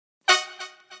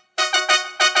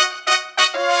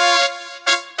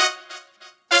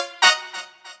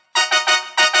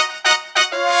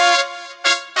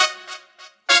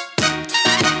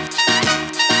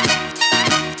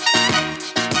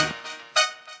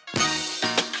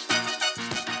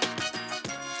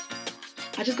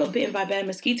I just got bitten by bare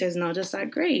mosquitoes and I was just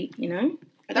like, great, you know?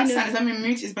 That's sad. I mean,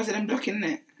 mute is better than blocking,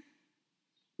 isn't it?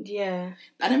 Yeah.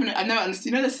 I've never understood.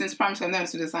 You know that since primary school, I've never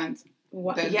understood the signs.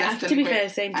 What? Yeah, to be fair,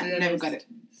 same. I never got it.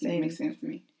 Same. It makes sense to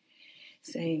me.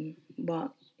 Same. But,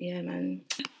 yeah, man.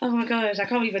 Oh my gosh, I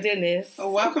can't believe we're doing this.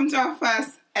 Well, welcome to our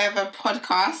first ever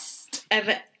podcast.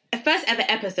 First ever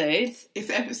episode. It's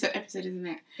an episode, isn't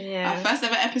it? Yeah. Our first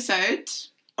ever episode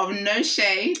of No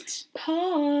Shade.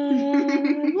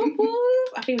 Whoop, whoop.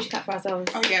 I think we should clap for ourselves.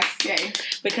 Oh, yes. Yay.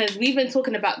 Because we've been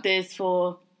talking about this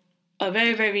for a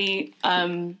very, very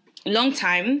long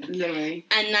time. Literally.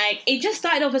 And, like, it just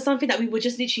started off as something that we were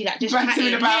just literally, like, just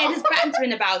bantering about. Yeah, just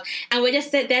bantering about. And we're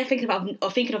just there thinking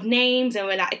of names, and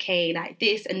we're like, okay, like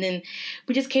this. And then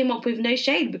we just came up with No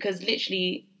Shade because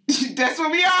literally... That's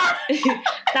what we are.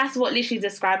 That's what literally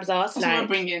describes us. That's what we're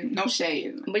bringing. No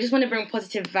shade. We just want to bring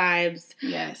positive vibes.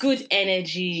 Yes. Good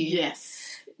energy.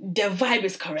 Yes. The vibe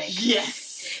is correct.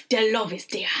 Yes. The love is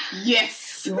there.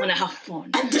 Yes. We want to have fun.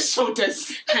 And the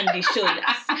shoulders. And the shoulders.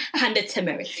 And the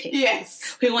temerity.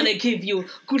 Yes. We want to give you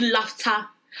good laughter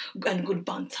and good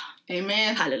banter.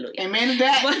 Amen. Hallelujah. Amen to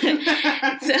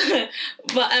that.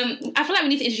 But I feel like we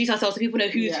need to introduce ourselves so people know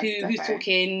who's Yes, who's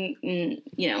talking.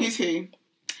 You know. Who's who?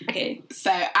 Okay.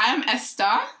 So I am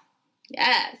Esther.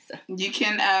 Yes. You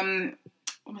can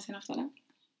what am I saying after that?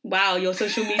 Wow, your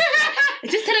social media.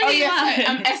 Just telling me yes,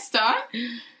 I'm Esther.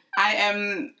 I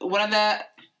am one of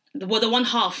the one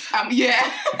half. Yeah.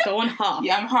 The one half.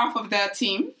 Yeah, I'm half of the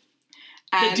team.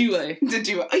 And the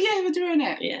duo. Oh yeah, we're doing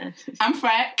it. Yeah. I'm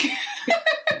Freck.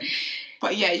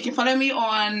 But yeah, you can follow me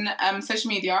on social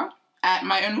media at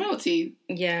My Own Royalty.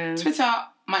 Yeah. Twitter,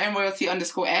 My Own Royalty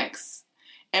 _X.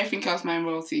 Everything else, My Own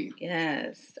Royalty.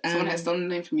 Yes. Someone has stolen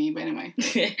the name for me, but anyway.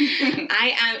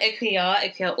 I am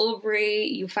Ikuya Aubrey.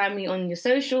 You find me on your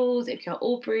socials, Ikuya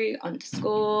Aubrey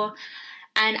 _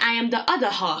 And I am the other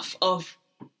half of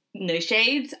No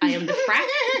Shades. I am the frack.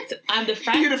 I'm the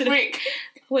frack. You're the freak.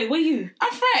 Wait, what are you?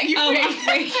 I'm Freck. You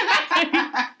freak. I'm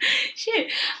Freck.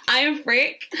 Shit. I am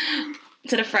Freck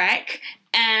to the frack.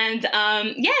 And,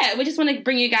 we just want to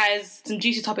bring you guys some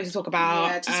juicy topics to talk about.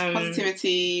 Yeah, just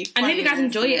positivity. And hope you guys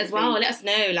enjoy it as well. Let us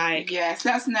know, like... Yes,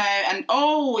 let us know. And,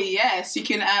 yes, you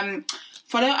can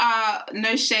follow our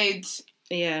No Shade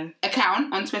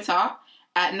account on Twitter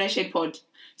at No Shade Pod.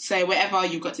 So whatever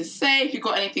you've got to say, if you've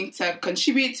got anything to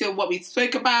contribute to what we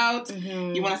spoke about,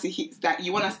 you want us to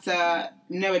you want us to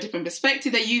know a different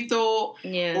perspective that you thought,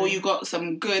 or you got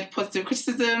some good positive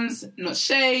criticisms, not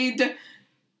shade...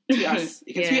 Tweet us.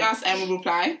 You can tweet us and we'll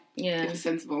reply. Yeah. If it's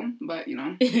sensible. But,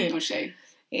 no shade.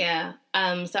 Yeah.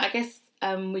 So I guess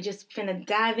we're just finna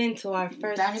dive into our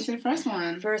first... Dive into the first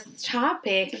one. First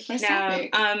topic. The first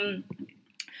topic.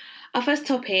 Our first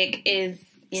topic is...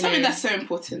 something that's so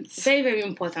important. Very, very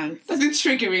important. That's been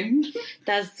triggering.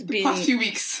 The past few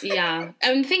weeks. Yeah.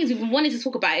 And the thing is, we've been wanting to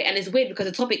talk about it, and it's weird because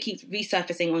the topic keeps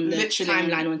resurfacing on the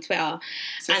timeline on Twitter.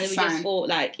 So and we just thought,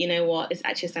 like, you know what, it's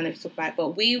actually a sign to talk about it.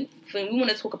 But we want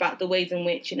to talk about the ways in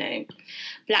which,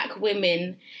 black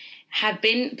women have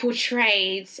been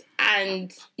portrayed,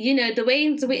 and, the way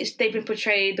in which they've been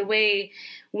portrayed, the way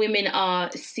women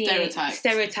are seen,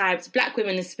 stereotyped, black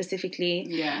women specifically.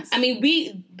 Yes. I mean,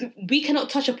 we cannot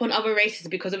touch upon other races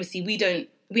because obviously we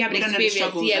haven't experienced.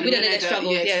 Yeah, we don't know their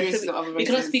struggles. Yeah, so we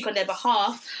cannot speak on their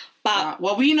behalf. But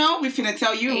what we know, we're finna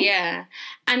tell you. Yeah,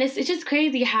 and it's just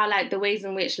crazy how, like, the ways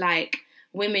in which, like,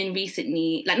 women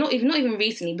recently, like, not even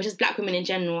recently, but just black women in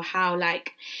general, how,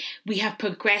 like, we have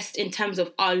progressed in terms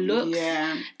of our looks,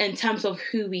 in terms of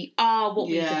who we are, what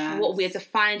we are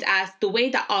defined as, the way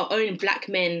that our own black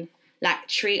men, like,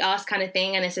 treat us, kind of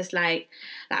thing. And it's just like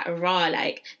raw,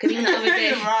 like, because even the other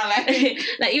day,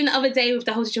 even the other day with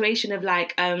the whole situation of,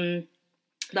 like, the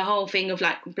whole thing of,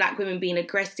 like, black women being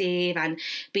aggressive and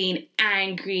being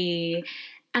angry,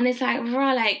 and it's like,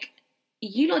 raw, like,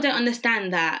 you lot don't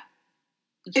understand that.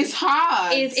 It's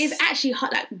hard. It's actually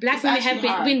hard. Like, black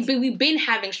women we've been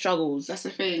having struggles. That's the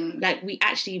thing. Like, we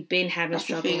actually been having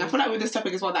struggles. That's the thing. I feel like with this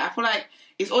topic as well, that I feel like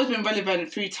it's always been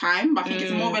relevant through time, but I think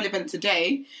it's more relevant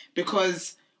today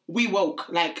because we woke.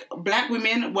 Like, black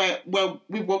women,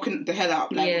 we've woken the hell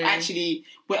up. Like, actually,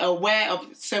 we're aware of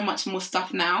so much more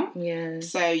stuff now. Yeah.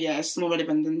 So, it's more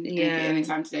relevant than any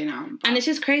time today now. But. And it's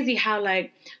just crazy how,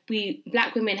 like,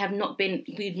 black women have not been,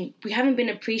 we haven't been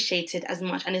appreciated as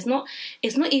much. And it's not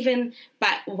even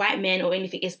by white men or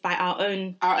anything, it's by our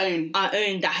own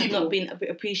that have not been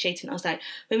appreciating us. Like,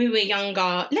 when we were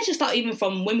younger, let's just start even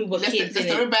from when we were kids.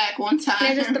 Let's throw it back one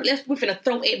time. We're finna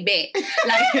throw it back.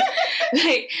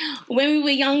 Like when we were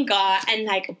younger, and,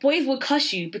 like, boys would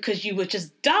cuss you because you were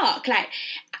just dark. Like,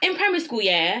 in primary school,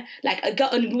 yeah, like a girl,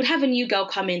 we would have a new girl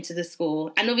come into the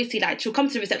school, and obviously, like, she'll come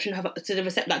to the reception, like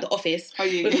the office,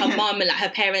 with her mum and like her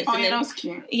parents. Oh, and yeah, then, that's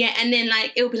cute. Yeah, and then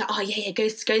like it'll be like, oh yeah, go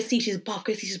see she's buff,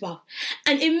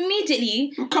 and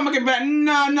immediately we'll come back and be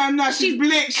like, no, she's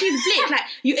blick. Like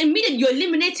you're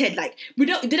eliminated. Like they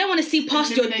don't want to see past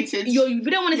we don't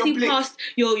want to see blick. Past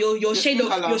your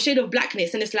shade of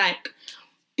blackness, and it's like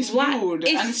it's rude,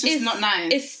 and it's just not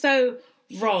nice. It's so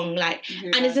wrong, like,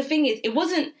 and the thing is, it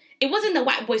wasn't the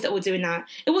white boys that were doing that.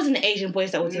 It wasn't the Asian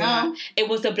boys that were doing that. It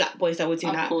was the black boys that were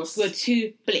doing that. Of course. We were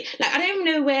too blick. Like, I don't even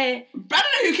know where. I don't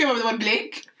know who came up with the word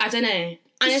blick. I don't know. And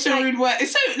it's so rude word.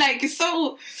 It's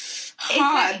so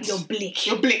hard. Like, you're blick.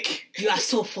 You're blick. You are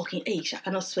so fucking Asian. I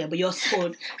cannot swear, but you're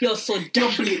so dark.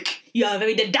 You're blick. You are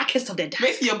the darkest of the dark.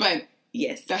 Basically, you're burnt.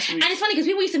 Yes, that's rude. And it's funny because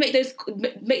people used to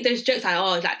make those jokes like,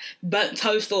 oh, like burnt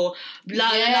toast or blah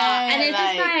blah blah, and it's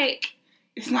just like.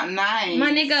 It's not nice. My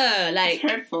nigga, like...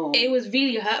 It's hurtful. It was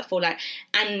really hurtful, like...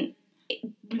 And...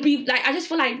 I just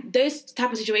feel like those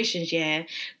type of situations, yeah,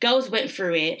 girls went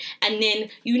through it, and then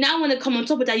you now want to come on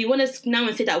top of that. You want to now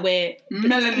and say that we're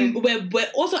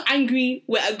also angry,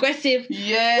 we're aggressive.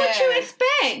 Yeah. What do you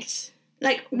expect?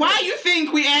 Like, why you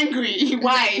think we're angry?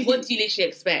 Why? Like, what do you literally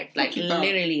expect? Like,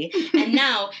 literally. And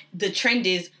now the trend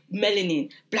is melanin,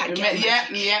 black.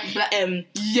 Black.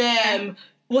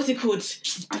 What's it called?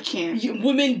 I can't.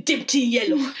 Women dipped in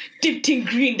yellow, dipped in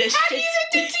green. How do you say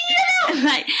dipped in yellow?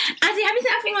 Like, have you seen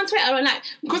that thing on Twitter? Or like,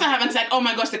 because I haven't. It's like, oh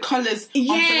my gosh, the colours on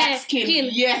black skin.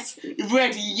 Yes,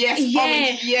 red. Yes,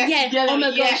 orange. Yes, yellow. Oh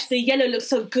my gosh, the yellow looks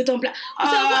so good on black. So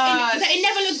it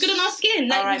never looks good on our skin.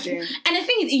 Like, alright then. And the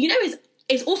thing is,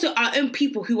 it's also our own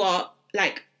people who are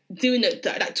like doing it,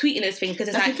 like tweeting this thing, because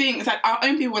it's that's like the thing. It's like our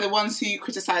own people were the ones who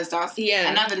criticised us. Yeah,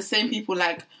 and now they're the same people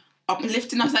like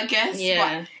uplifting us, I guess.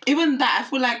 Yeah. But even that, I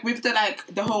feel like with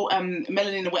the whole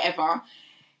melanin or whatever,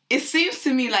 it seems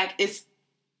to me like it's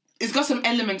got some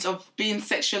elements of being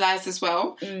sexualized as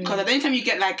well. Because at any time you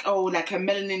get like, oh, like her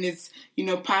melanin is,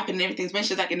 popping and everything. When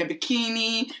she's like in a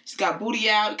bikini, she's got booty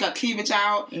out, got cleavage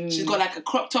out, she's got like a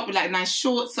crop top with like nice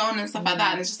shorts on and stuff like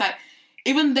that. And it's just like,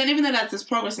 even though there's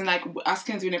progress and like our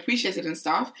skin's being appreciated and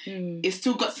stuff, it's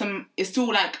still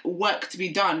like work to be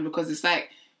done, because it's like,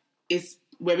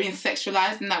 we're being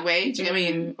sexualized in that way. Do you get what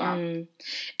I mean? Wow.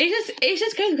 It's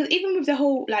just crazy, because even with the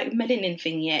whole like melanin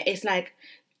thing, yeah, it's like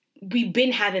we've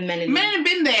been having melanin. Melanin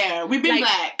been there. We've been like,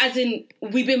 black. As in,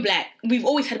 we've been black. We've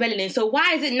always had melanin. So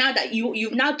why is it now that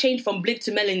you've now changed from blick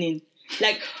to melanin?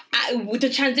 Like, with the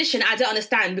transition, I don't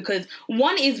understand, because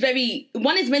one is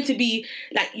meant to be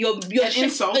like your an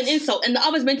insult, and the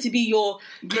other's meant to be your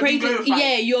crazy,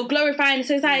 you're glorifying.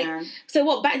 So it's like, so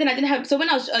what? Back then I didn't have. So when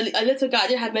I was a little girl, I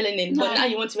didn't have melanin, but now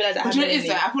you want to realize I have melanin. Is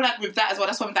that? I feel like with that as well.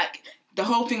 That's what I'm like. The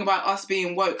whole thing about us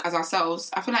being woke as ourselves.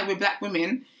 I feel like with black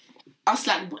women, I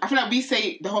feel like we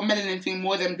say the whole melanin thing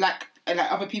more than black, like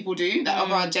other people do. Like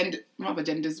one other gender,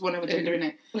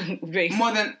 innit? Race.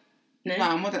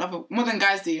 More than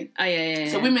guys do. Oh, yeah.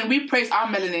 So women, we praise our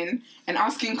melanin and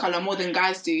our skin colour more than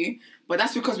guys do, but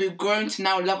that's because we've grown to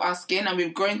now love our skin, and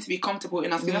we've grown to be comfortable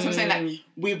in our skin. That's what I'm saying, like,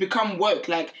 we've become woke.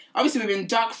 Like, obviously we've been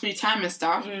dark through time and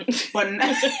stuff, but...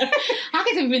 How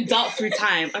can we've been dark through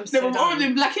time? We've always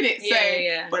been black in it,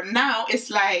 yeah. But now it's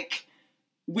like,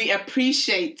 we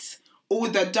appreciate all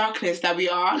the darkness that we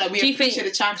are. Like, we appreciate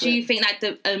the chocolate. Do you think like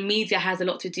the media has a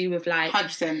lot to do with like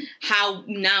 100%. How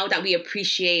now that we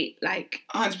appreciate like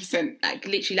 100%, like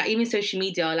literally like even social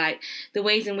media, like the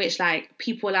ways in which like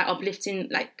people are like uplifting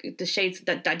like the shades,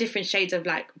 that different shades of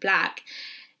like black,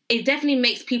 it definitely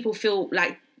makes people feel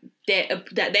like their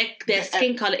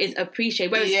skin colour is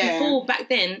appreciated. Whereas before, back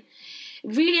then,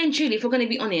 really and truly, if we're going to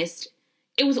be honest,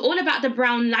 it was all about the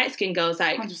brown light-skinned girls.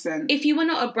 Like, 100%. If you were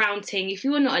not a brown ting, if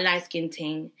you were not a light-skinned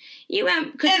ting, you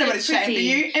weren't... Ain't nobody checking for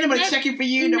you. Ain't nobody checking for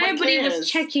you. Nobody was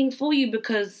checking for you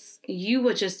because you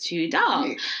were just too dark.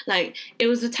 Right. Like, it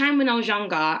was a time when I was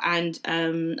younger, and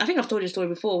I think I've told you a story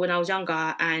before, when I was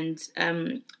younger, and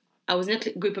I was in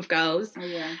a group of girls,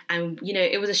 and,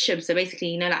 it was a shib, so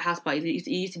basically, like house parties,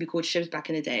 it used to be called shibs back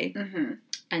in the day. Mm-hmm.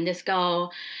 And this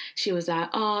girl, she was like,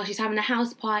 oh, she's having a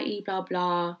house party, blah,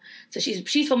 blah. So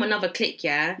she's from another clique,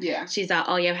 yeah? Yeah. She's like,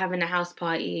 oh, yeah, we're having a house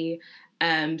party.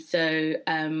 So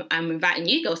I'm inviting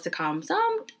you girls to come. So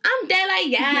I'm there like,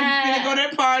 yeah. I'm finna go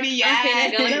to a party, yeah.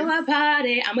 I'm finna go to a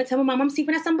party. I'm going to tell my mum I'm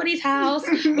sleeping at somebody's house.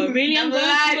 But really, I'm going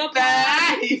to a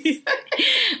party.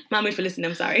 Mum, if you're listening,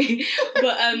 I'm sorry.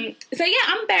 But, so yeah,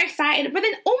 I'm very excited. But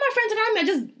then all my friends around me are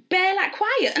just bare, like,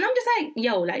 quiet. And I'm just like,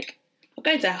 yo, like...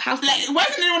 going to a house. Like, why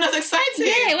isn't anyone else excited?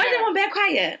 Yeah, why is everyone bare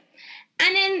quiet?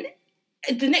 And then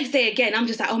the next day again, I'm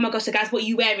just like, oh my gosh, so guys, what are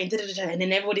you wearing? Da-da-da-da. And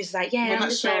then everybody's like, yeah, I'm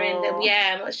just wearing them.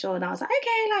 Yeah, I'm not sure. And I was like,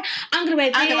 okay, like, I'm going to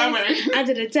wear this.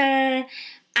 Da-da-da-da.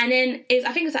 And then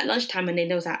I think it was at lunchtime, and then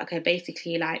they was like, okay,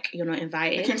 basically, like, you're not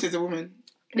invited. They came to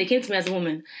me as a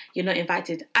woman. You're not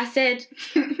invited. I said,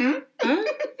 huh?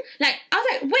 Like, I was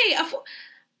like, wait, I thought,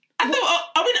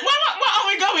 where are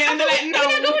we going? And they're like, no.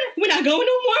 We're not going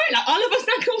no more. Like, all of us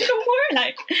not going no more.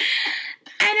 Like,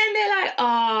 and then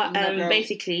they're like,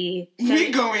 basically, so we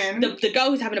going. The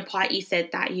girl who's having a party said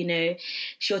that, you know,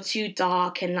 you're too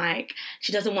dark and like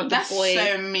she doesn't want the boys.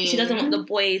 So mean. She doesn't want the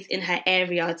boys in her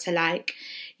area to like,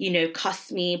 you know,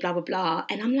 cuss me, blah blah blah.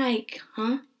 And I'm like,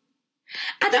 huh?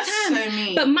 At That's the time, so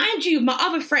mean. But mind you, my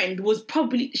other friend was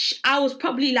probably, she was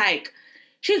probably like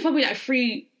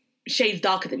 3 shades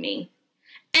darker than me,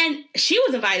 and she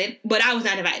was invited, but I was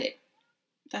not invited.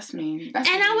 That's mean.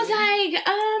 I was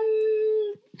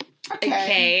like,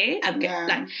 okay, I'm good.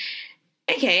 Like,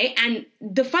 okay. And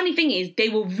the funny thing is, they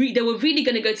were really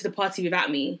going to go to the party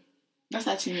without me. That's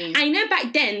actually mean. I know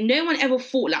back then, no one ever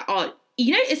thought like, oh,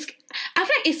 you know, I feel like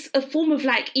it's a form of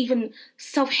like even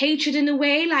self-hatred in a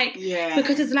way, like,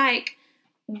 because it's like,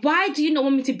 why do you not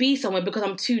want me to be somewhere because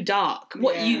I'm too dark?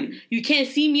 What, you can't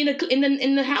see me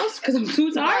in the house because I'm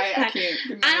too dark? Like,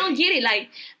 I don't get it. Like,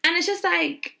 and it's just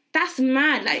like, that's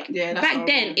mad. Like, back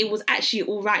then, it was actually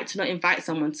all right to not invite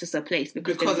someone to a place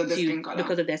because of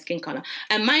their skin color.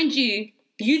 And mind you,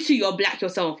 you two, you're black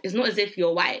yourself. It's not as if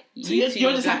you're white. So you're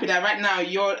just happy that right now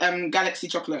you're Galaxy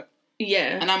Chocolate.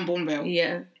 Yeah. And I'm Bombell.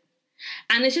 Yeah.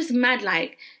 And it's just mad,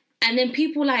 like, and then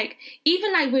people like,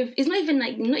 even like with, it's not even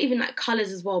like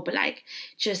colours as well, but like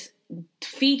just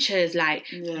features, like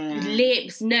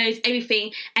lips, nose,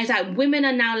 everything. And it's like women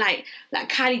are now like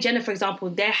Kylie Jenner, for example,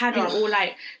 they're having all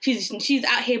like, she's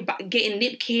out here getting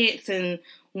lip kits and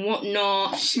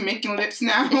whatnot. She's making lips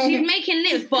now. She's making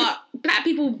lips, but black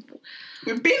people,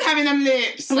 we've been having them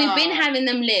lips. We've been having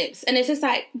them lips. And it's just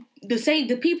like, the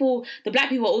black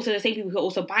people are also the same people who are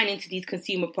also buying into these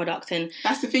consumer products, and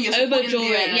that's the thing, you're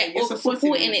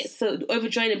supporting it, so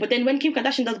overjoying it. But then when Kim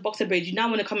Kardashian does boxer braids, you now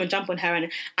want to come and jump on her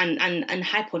and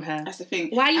hype on her. That's the thing.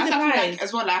 Why are you surprised?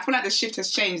 I feel like the shift has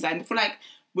changed, and I feel like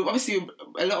obviously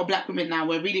a lot of black women now,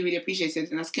 we're really, really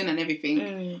appreciated in our skin and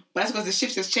everything. But that's because the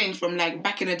shift has changed from like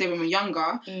back in the day when we were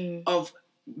younger, of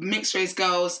mixed race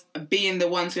girls being the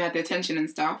ones who had the attention and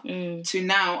stuff, to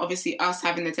now obviously us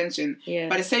having the attention.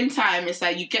 But at the same time, it's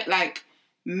like you get like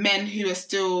men who are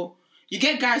still, you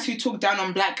get guys who talk down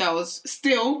on black girls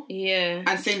still,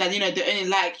 and saying that, you know, they only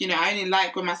like, you know, I only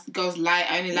like when my girls light,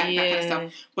 I only like that kind of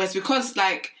stuff. But it's because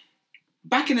like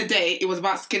back in the day, it was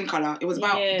about skin colour. It was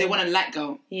about they want a light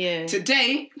girl.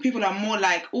 Today, people are more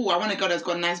like, oh, I want a girl that's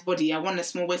got a nice body. I want a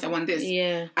small waist. I want this.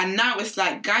 And now it's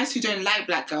like guys who don't like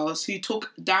black girls, who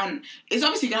talk down. It's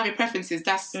obviously going to have your preferences.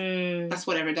 That's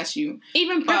whatever. That's you.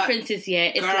 Even preferences,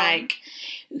 it's girl, like,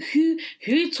 who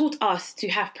taught us to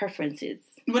have preferences?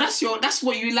 Well, that's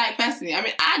what you like personally. I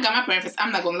mean, I got my preference.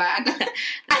 I'm not gonna lie. I got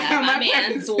my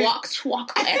preference. That's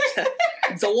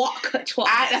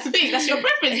the thing. That's your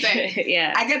preference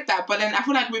then. I get that. But then I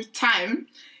feel like with time,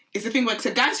 it's the thing where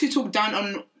so guys who talk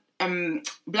down on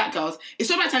black girls, it's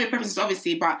not about time your preferences,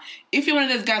 obviously. But if you're one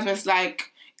of those guys where it's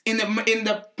like in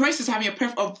the process of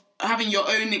having your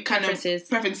own kind of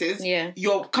preferences,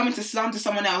 you're coming to slander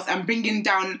someone else and bringing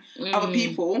down other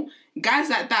people. Guys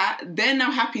like that, they're now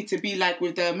happy to be like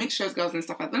with the mixed race girls and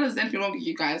stuff. I don't know if there's anything wrong with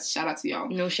you guys. Shout out to y'all.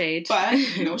 No shade. But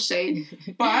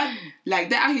But like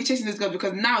they're out here chasing those girls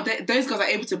because now those girls are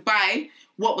able to buy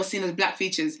what was seen as black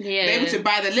features. They're able to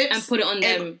buy the lips and put it on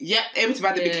them. Able to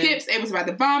buy the big hips, able to buy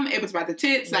the bum, able to buy the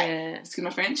tits. Like, excuse my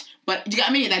French, but you get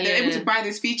what I mean. Like they're able to buy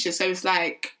these features. So it's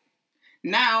like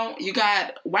now you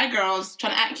got white girls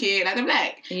trying to act cute like they're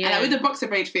black. And like with the boxer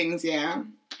braid things,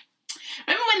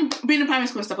 remember when being in primary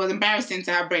school and stuff, it was embarrassing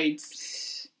to have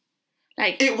braids.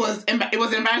 Like it was an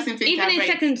embarrassing thing. Even to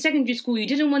have in secondary school, you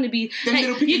didn't want to be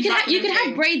like, you could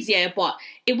have braids, but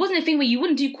it wasn't a thing where you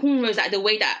wouldn't do cornrows like the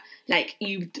way that like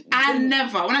you. I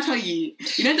never. When I tell you,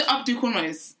 you know the updo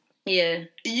cornrows. You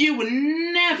would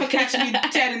never catch me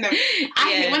dead in them.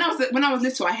 When I was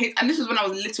little, I hate, and this was when I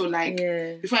was little, like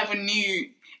before I even knew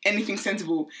anything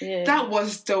sensible. That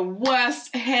was the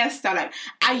worst hairstyle. Like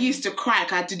I used to cry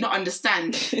because I did not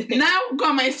understand. Now go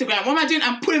on my Instagram. What am I doing?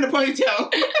 I'm pulling a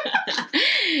ponytail.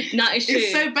 No, it's true.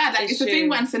 It's so bad. Like it's a thing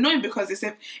where it's annoying because it's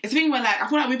a thing where like I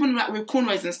feel like we've been like with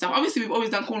cornrows and stuff. Obviously we've always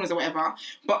done cornrows or whatever.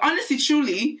 But honestly,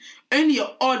 truly, only an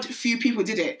odd few people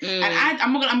did it. And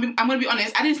I'm gonna be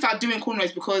honest. I didn't start doing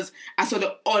cornrows because I saw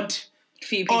the odd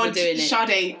few people doing it.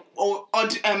 Sade or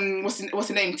what's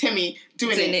the name? Timmy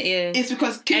doing it. Yeah. It's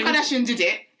because Kim Kardashian did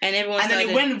it. And then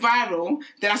it went viral.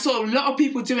 Then I saw a lot of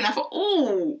people doing it. I thought,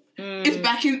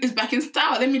 it's back in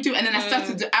style. Let me do it. And then I started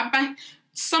to do. I banged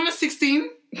Summer 16.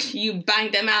 You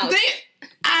banged them out.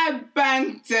 I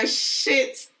banged the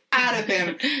shit out of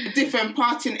them. Different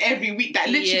parting every week. That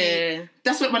literally.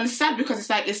 That's what. But it's sad because it's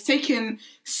like it's taking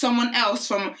someone else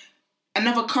from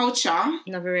another culture,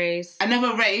 another race.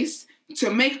 To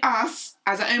make us,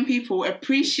 as our own people,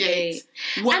 appreciate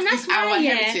what is our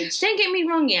heritage. Don't get me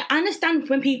wrong, I understand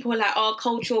when people are like,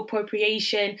 cultural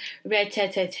appropriation, I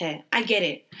get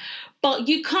it. But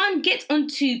you can't get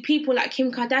onto people like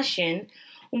Kim Kardashian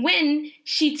when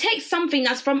she takes something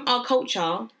that's from our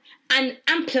culture and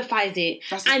amplifies it,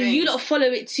 and you lot follow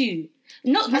it too.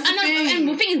 And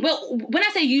the thing is, when I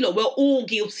say you lot, we're all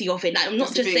guilty of it. Like, I'm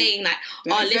not just saying like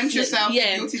our listeners.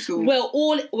 Guilty too. We're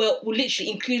literally,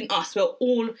 including us, we're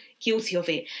all guilty of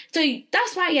it. So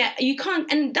that's why, you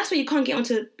can't, and that's why you can't get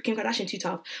onto Kim Kardashian too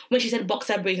tough when she said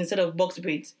boxer braids instead of boxer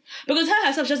braids, because her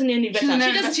herself doesn't know any better.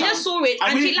 She just saw it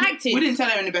and she liked it. We didn't tell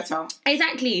her any better.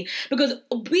 Exactly, because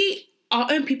our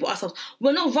own people ourselves,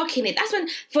 we're not rocking it. That's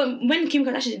when Kim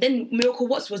Kardashian, then Miracle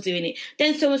Watts was doing it,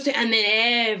 then so and so, and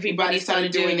then everybody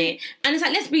started doing it. And it's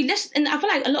like and I feel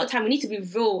like a lot of time we need to be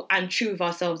real and true with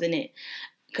ourselves in it,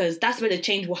 because that's where the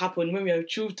change will happen, when we are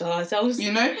true to ourselves.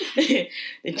 You know, the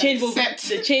change will occur.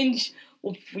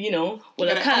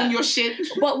 Own your shit.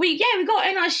 But we gotta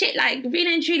own our shit, like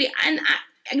really and truly. And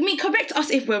I mean, correct us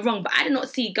if we're wrong, but I did not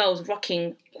see girls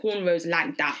rocking cornrows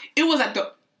like that. It was like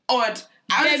the odd.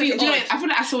 I feel like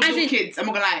I saw little kids. I'm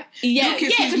not gonna lie. Little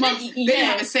kids whose mums they didn't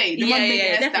have a say. The mum made the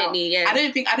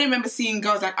hairstyle. I don't remember seeing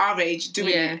girls like our age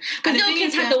doing it. Because little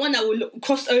kids had the one that would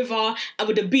cross over and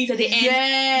with the beads at the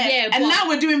end. And now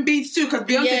we're doing beads too, because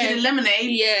Beyonce did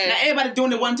Lemonade. Now everybody doing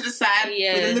the one to the side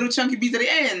with the little chunky beads at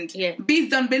the end.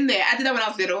 Beads done been there. I did that when I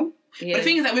was little. But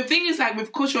the thing is like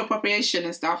with cultural appropriation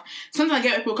and stuff, sometimes I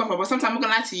get where people come from, but sometimes I'm not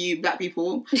gonna lie to you, black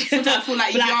people. Sometimes I feel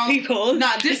like I feel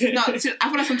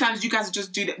like sometimes you guys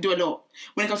just do a lot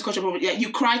when it comes to cultural appropriation. You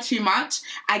cry too much.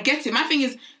 I get it. My thing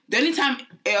is, the only time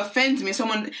it offends me, I feel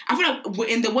like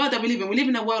in the world that we live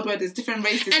in a world where there's different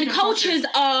races and cultures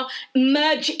are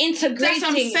integrating. That's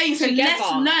what I'm saying. So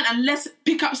let's learn and let's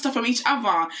pick up stuff from each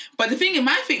other. But the only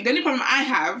problem I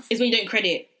have is when you don't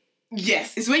credit.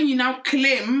 Yes, it's when you now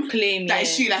claim that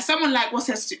it's you. Like someone like, what's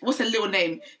her little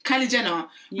name? Kylie Jenner.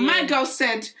 Yeah. My girl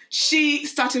said she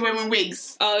started wearing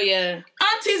wigs. Oh yeah.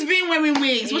 Auntie's been wearing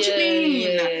wigs. What you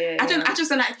mean? Yeah. I just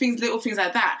don't like little things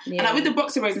like that. Yeah. And like with the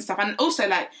boxer braids and stuff, and also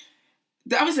like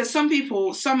obviously some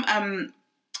people from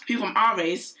our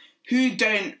race who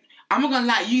don't. I'm not gonna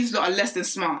lie, you lot are less than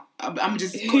smart. I'm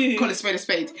just call it spade a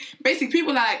spade. Basically,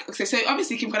 people are like, okay, so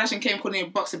obviously Kim Kardashian came calling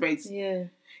it boxer braids. Yeah.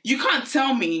 You can't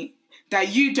tell me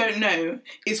that you don't know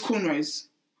is cornrows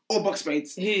or box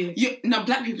braids.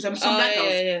 Black people, some black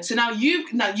girls. Yeah. So now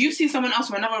you've seen someone else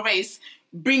from another race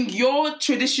bring your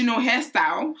traditional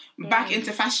hairstyle back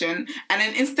into fashion, and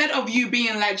then instead of you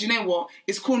being like, do you know what,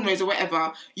 it's cornrows or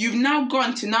whatever, you've now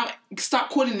gone to now start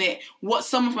calling it what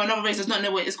someone from another race does not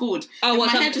know what it's called. Oh, well,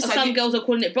 some girls are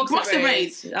calling it boxer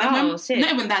braids. Oh, shit.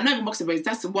 Not even boxer braids.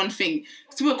 That's the one thing.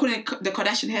 So we're calling it the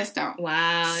Kardashian hairstyle.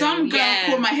 Wow. Some girl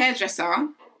called my hairdresser,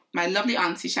 my lovely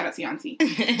auntie, shout out to your auntie.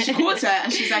 She called her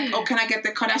and she's like, "Oh, can I get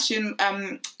the Kardashian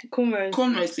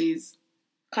cornrows, please?"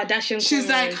 Kardashian. She's cornrows.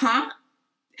 Like, huh?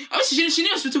 Oh, she knew what she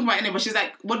was talking about anyway. But she's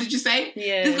like, "What did you say?"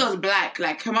 Yeah. This girl's black.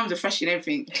 Like her mom's a freshie and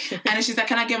everything. And then she's like,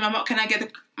 "Can I get my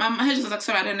hairdresser was like,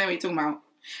 sorry, I don't know what you're talking about."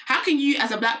 How can you, as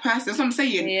a black person, that's what I'm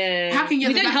saying. Yeah. How can you,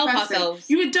 as a black person, ourselves.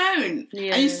 You don't.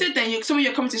 Yeah. And you sit there, and you're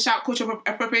coming to shout cultural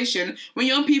appropriation when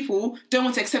your own people don't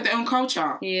want to accept their own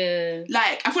culture. Yeah.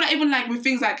 Like I feel like even like with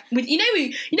things like we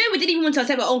didn't even want to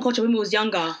accept our own culture when we was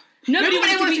younger. Nobody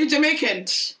wanted to be Jamaican.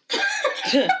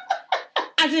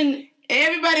 As in.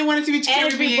 Everybody wanted to be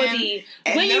Caribbean,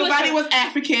 and nobody was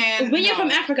African. When you're from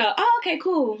Africa, okay,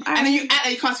 cool. And then you act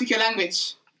like you can't speak your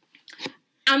language.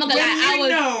 I'm not gonna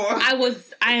lie.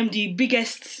 I am the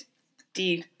biggest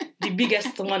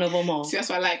one of them all. See, that's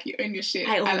why I like you. Own your shit.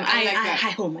 I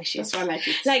own my shit. That's why I like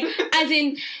it. Like, as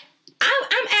in,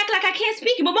 I'm act like I can't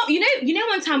speak it. But mom, you know,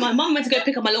 one time my mom went to go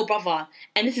pick up my little brother,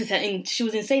 and this is her. She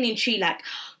was insane in tree, like,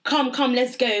 come,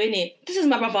 let's go, innit? This is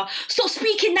my brother. Stop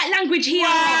speaking that language here.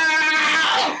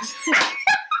 Wow.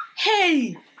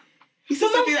 Hey. You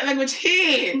stop speaking that language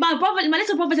here. My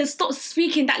little brother said, stop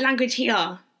speaking that language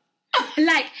here. Like,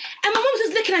 and my mom was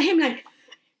just looking at him like,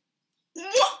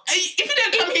 what? If you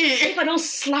don't come here. If I don't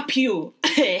slap you.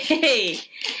 Hey.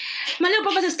 My little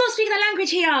brother said, stop speaking that language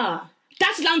here.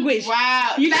 That's language.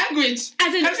 Wow. Language.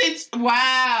 As in,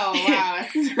 wow. And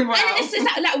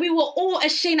it's like we were all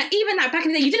ashamed. Like, even like back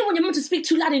in the day, you didn't want your mom to speak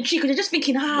too loud in tree because you're just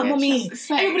thinking, mommy,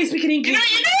 everybody's speaking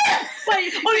English. You know. But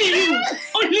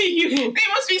only you. They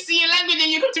must be seeing language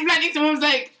and you come to flat and mom's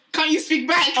like, can't you speak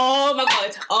back? Oh my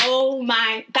god. Oh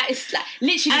my. That is like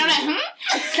literally. And I'm like,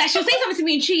 Like she'll say something to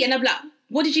me in tree and I'm like,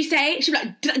 what did you say? She'll be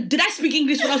like, did I speak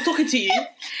English when I was talking to you?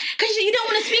 Because you don't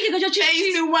want to speak it because you're too... They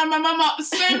used to wind my mum up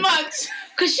so much.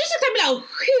 Because she's just going to be like,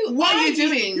 what are you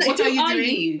doing? Like, what are you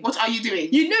doing? What are you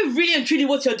doing? You know really and truly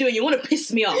what you're doing. You want to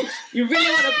piss me off. You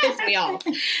really want to piss me off.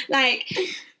 Like,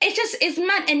 it's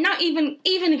mad. And now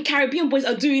even Caribbean boys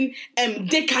are doing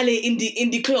decale in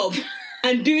the club.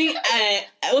 And doing,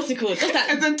 what's it called? What's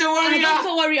that?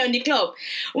 Don't worry on the club.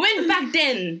 When back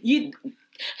then,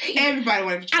 everybody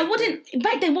wanted to. I wouldn't.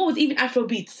 Back then, what was even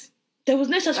Afrobeats? There was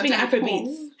no such thing as Afrobeats.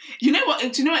 Cool. You know what?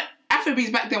 Do you know what?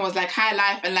 Afrobeats back then was like High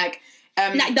Life and like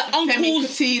the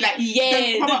uncles, like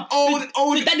the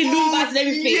old Daddy Lumbas and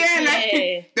everything. Yeah,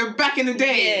 like the back in the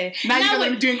day. Yeah. Now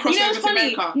you're doing crossovers to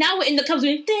America. Now we're in the clubs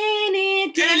doing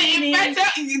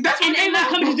that's and everyone's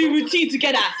coming to do routine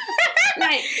together.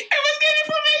 Like everyone's getting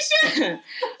information.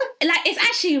 Like it's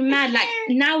actually mad. Like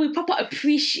now we proper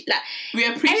appreciate. Like we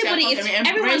appreciate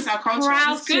everyone's our culture.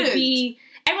 Proud to be.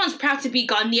 Everyone's proud to be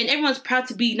Ghanaian. Everyone's proud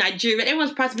to be Nigerian.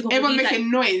 Everyone's proud to be. Everyone's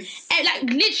making noise. And like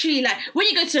literally, like when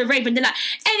you go to a rave and they're like,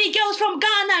 "Any girls from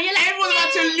Ghana?" You're like, everyone's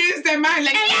about to lose their mind.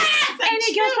 Like, yes,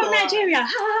 any girls from Nigeria?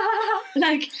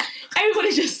 Like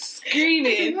everybody's just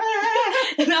screaming. No,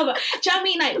 but do you know what I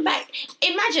mean? Like,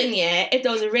 imagine if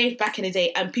there was a rave back in the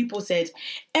day and people said,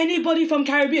 "Anybody from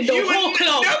Caribbean?" The whole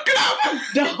club.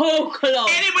 The whole club.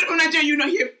 Anybody from Nigeria? You know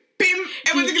here. Bim.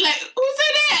 Everyone's like, "Who's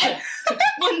that?"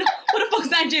 what the fuck's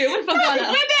Nigeria? What the fuck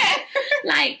Ghana?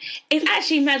 Like, it's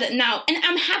actually mad that now, and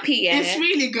I'm happy. Yeah, it's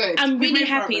really good. I'm really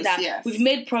happy that we've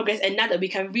made progress, and now that we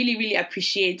can really, really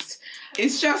appreciate.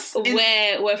 It's just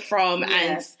where we're from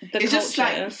and the culture. It's just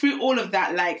like through all of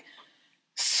that, like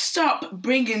stop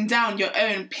bringing down your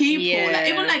own people. Yeah. Like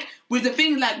even like with the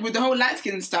thing, like with the whole light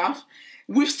skin stuff.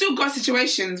 We've still got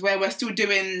situations where we're still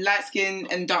doing light skin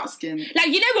and dark skin. Like,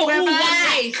 you know, we're all one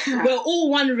race. We're all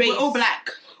one race. We're all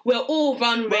black. We're all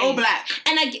one race. We're all black.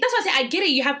 And that's why I say I get it.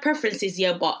 You have preferences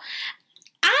here, but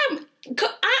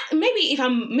maybe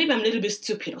I'm a little bit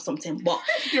stupid or something. But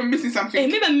you're missing something.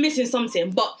 Maybe I'm missing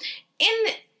something. But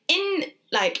in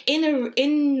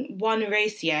one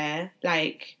race, yeah,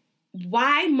 like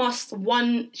why must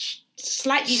one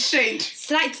slight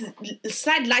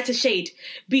lighter shade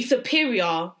be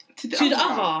superior to the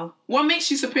other? What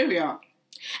makes you superior?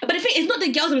 But the thing, it's not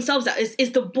the girls themselves that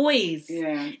it's the boys.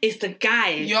 Yeah. It's the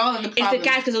guys. You're the problem. It's the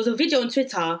guys, because there was a video on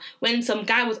Twitter when some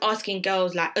guy was asking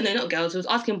girls, like, oh no, not girls, he was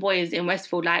asking boys in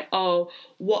Westfield, like, oh,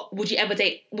 what would you ever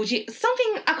date?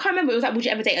 Something, I can't remember, it was like, would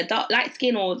you ever date a dark, light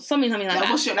skin or something like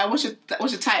that? What's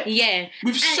your type? Yeah.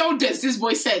 With shoulders, this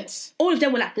boy said. All of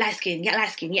them were like, light skin, yeah, I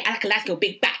like a light skin,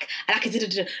 big back, I like a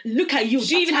look at you.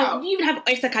 Do you even have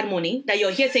Oyster card money that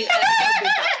you're here saying, I like a big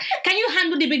back? Can you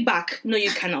handle the big back? No, you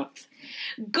cannot.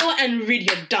 Go and read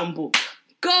your dumb book.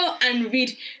 Go and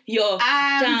read your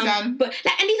dumb book.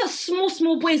 Like, and these are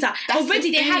small boys that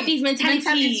already they have these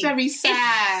mentalities. It's very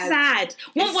sad. It's sad.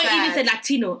 One boy even said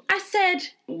Latino. I said,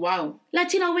 wow.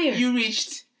 Latino where? You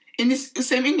reached in this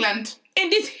same England. In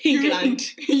this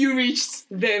England. You reached.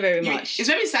 Very, very much. It's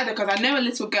very sad because I know a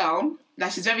little girl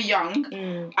that she's very young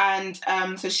and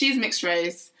so she's mixed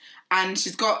race and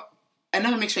she's got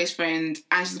another mixed race friend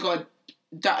and she's got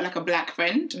like a black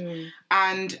friend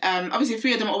and obviously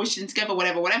three of them are always sitting together,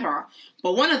 whatever,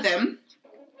 but one of them,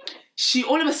 she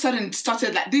all of a sudden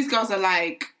started, like, these girls are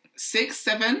like 6,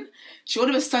 7, she all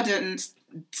of a sudden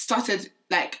started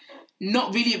like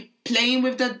not really playing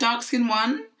with the dark skin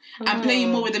one and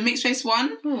playing more with the mixed race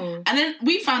one and then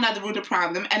we found out the root of the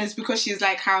problem and it's because she's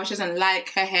like how she doesn't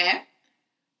like her hair.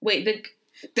 Wait,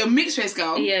 the mixed race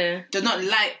girl does not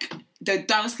like the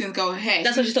dark skinned girl hair.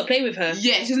 That's why she stopped playing with her?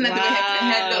 Yeah, she doesn't like the way her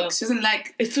hair looks. She doesn't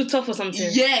like... It's too tough or something?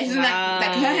 Yeah, she doesn't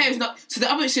like her hair is not... So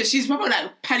the other... She's probably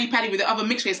like paddy with the other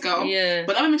mixed race girl. Yeah.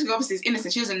 But the other mixed girl obviously is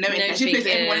innocent. She doesn't know anything. She plays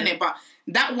everyone in it. But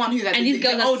that one who's like... And these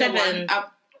girls are older 7.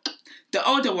 The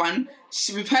older one,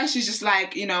 with her, she's just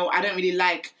like, you know, I don't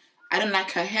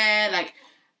like her hair. Like...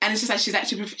 And it's just like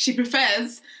she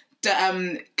prefers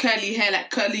the curly hair, like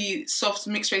curly, soft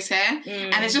mixed race hair.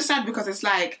 And it's just sad because it's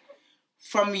like...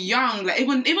 From young, like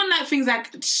even like things like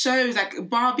shows like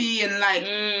Barbie and like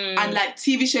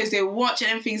TV shows they watch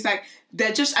and everything's like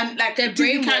they're just and like they're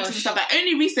brainwashed and stuff. Like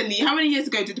only recently, how many years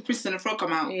ago did The Princess and the Frog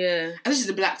come out? Yeah, and this is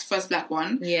the first black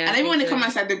one. Yeah, and everyone when it comes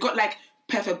out, like they've got like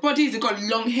perfect bodies. They've got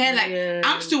long hair. Like,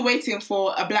 I'm still waiting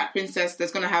for a black princess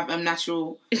that's going to have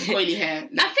natural coily hair.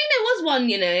 Like, I think there was one,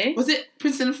 you know. Was it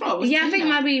Princess and the Frog? I think it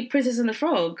might be Princess and the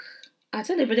Frog. I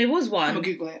don't know, but there was one. I'm going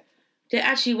to Google it. There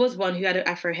actually was one who had an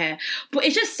afro hair. But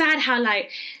it's just sad how,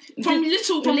 like... From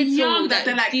young, that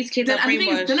they're like... These kids are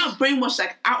brainwashed. They're not brainwashed,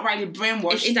 like, outrightly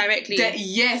brainwashed. It's indirectly.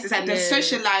 Yes, it's like they're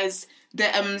socialised.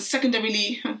 They're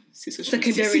secondarily...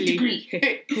 Secondarily.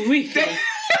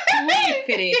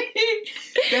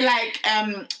 They're like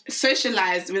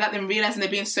socialised without them realising they're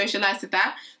being socialised to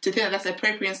that, to think that that's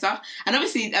appropriate and stuff. And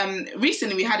obviously,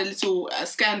 recently we had a little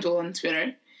scandal on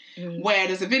Twitter where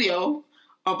there's a video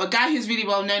of a guy who's really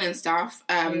well known and stuff,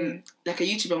 like a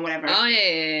YouTuber and whatever. Oh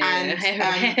yeah. And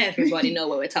everybody know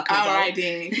what we're talking about. Alright,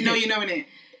 then. You know you know innit?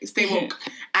 Stay woke.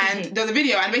 And there was a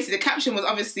video, and basically the caption was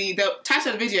obviously, the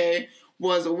title of the video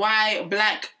was "Why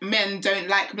Black Men Don't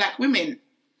Like Black Women."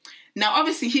 Now,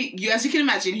 obviously, as you can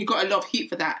imagine, he got a lot of heat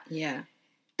for that. Yeah.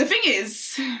 The thing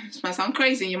is, this might sound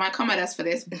crazy, and you might come at us for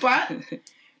this, but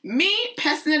me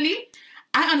personally,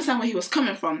 I understand where he was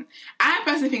coming from. I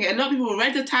personally think a lot of people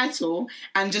read the title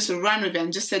and just ran with it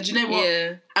and just said, you know what?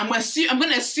 Yeah. I'm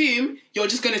going to assume you're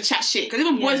just going to chat shit. Because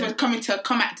even boys were coming to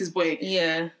come at this boy.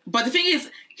 Yeah. But the thing is,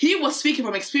 he was speaking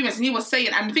from experience and he was saying,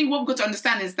 and the thing what we've got to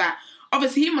understand is that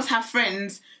obviously he must have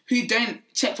friends who don't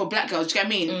check for black girls. Do you get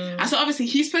what I mean? And so obviously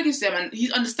he's spoken to them and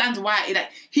he understands why, like,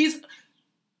 he's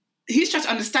trying to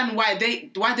understand why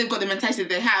they've got the mentality that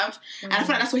they have. And I feel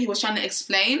like that's what he was trying to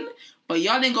explain. But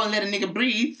y'all ain't gonna let a nigga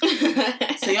breathe.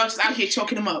 So y'all just out here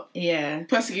choking him up. Yeah.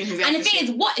 Persecuting his And the thing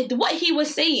is, what he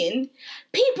was saying,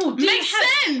 people didn't makes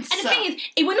sense. And the thing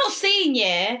is, we're not saying,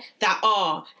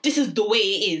 that, this is the way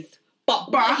it is.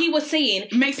 But what he was saying,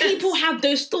 people have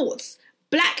those thoughts.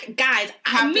 Black guys,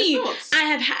 I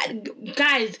have had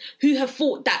guys who have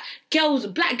thought that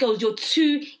black girls, you're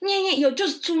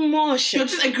just too much. You're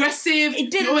just aggressive.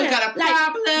 You always got a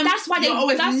problem. That's why you're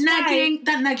always nagging.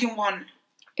 That nagging one.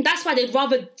 That's why they'd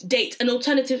rather date an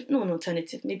alternative. No, an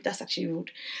alternative. Maybe that's actually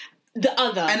rude. The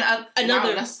other.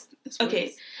 Another. Wow, that's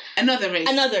okay. Another race.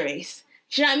 Another race.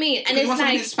 Do you know what I mean? And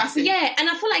it's like, yeah, and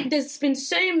I feel like there's been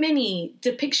so many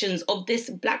depictions of this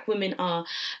black women are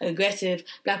aggressive,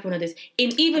 black women are this.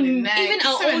 Even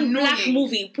our own black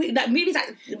movie, that movies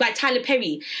like Tyler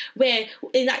Perry, where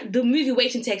in like the movie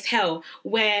Waiting to Exhale,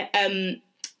 where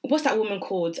what's that woman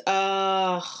called?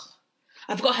 I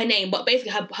forgot her name, but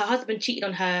basically her husband cheated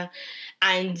on her,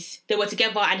 and they were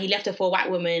together, and he left her for a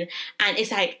white woman, and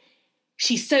it's like.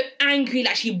 She's so angry,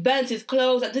 like she burns his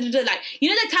clothes, like you know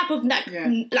the type of like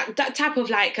that type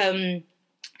of like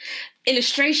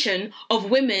illustration of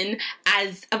women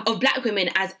of black women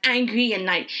as angry and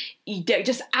like they're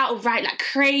just outright like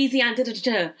crazy and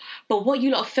But what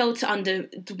you lot fail to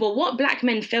what black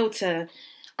men fail to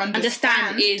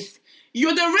understand is.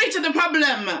 You're the root of the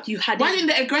problem. Why isn't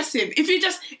they aggressive?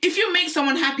 If you make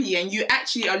someone happy and you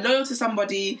actually are loyal to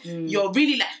somebody, you're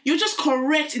really you're just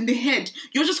correct in the head.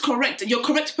 You're just correct. You're a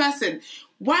correct person.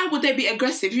 Why would they be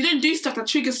aggressive? You don't do stuff that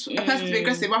triggers a person to be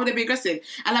aggressive. Why would they be aggressive?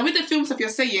 And like with the film stuff you're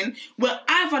saying, we're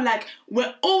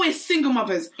always single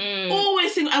mothers.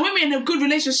 Always single. And when we're in a good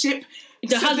relationship,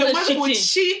 the husband will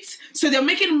cheat. So they're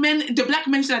making the black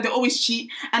men say that they always cheat.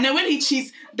 And then when he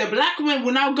cheats, the black woman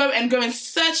will now go and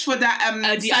search for that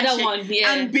the other one,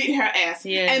 and beat her ass.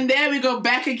 Yeah. And there we go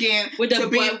back again with the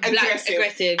being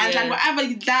aggressive. And like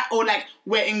whatever that, or like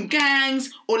we're in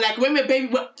gangs, or like when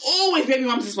we're always baby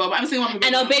moms as well. But I'm saying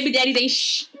and our baby daddies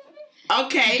ain't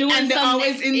okay, and they're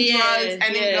always in drugs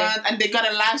and in guns, and they got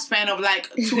a lifespan of like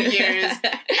 2 years,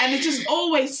 and it's just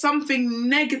always something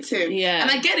negative. Yeah, and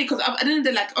I get it because at the end of the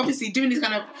day, like obviously doing this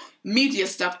kind of media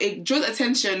stuff, it draws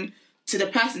attention to the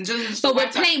person. But we're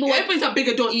playing. It opens up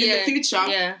bigger doors in the future.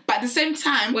 Yeah. But at the same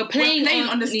time, we're playing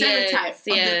on the stereotype.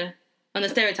 On the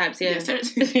stereotypes, yeah.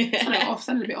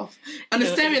 Sounded a bit off. On the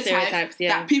stereotypes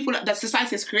that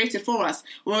society has created for us.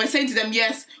 When we're saying to them,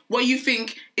 yes, what you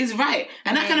think is right.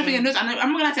 And that kind of thing. And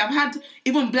I'm not going to say, I've had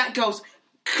even black girls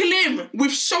claim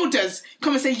with shoulders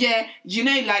come and say,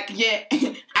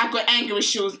 I've got anger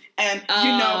issues. And,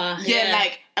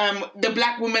 the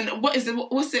black woman,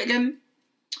 what's it again?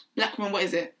 Black woman, what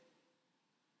is it?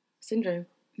 Syndrome.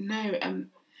 No,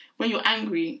 when you're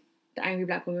angry. The Angry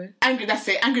Black Woman. That's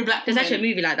it. Angry Black Woman. There's actually a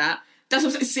movie like that. That's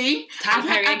what I'm saying. See? I've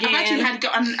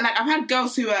had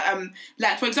girls who are,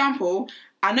 like, for example,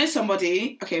 I know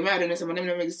somebody, okay, maybe I don't know somebody, let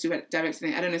me not make this too direct.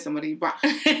 I don't know somebody, but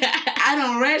I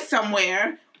don't read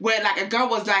somewhere where, like, a girl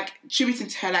was, like, tributing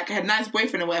to her, like, her nice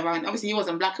boyfriend or whatever, and obviously he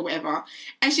wasn't black or whatever,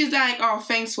 and she's like, oh,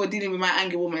 thanks for dealing with my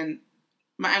angry woman.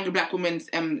 my angry black woman's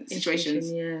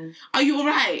situations. Yeah. Are you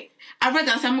alright? I read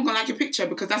that and said, I'm not gonna like your picture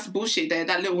because that's bullshit there.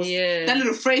 That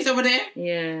little phrase over there.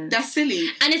 Yeah. That's silly.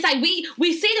 And it's like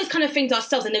we say those kind of things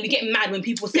ourselves and then we get mad when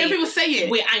people say it.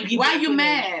 We're angry. Why are you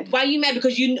mad? Why are you mad?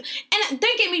 Because and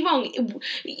don't get me wrong,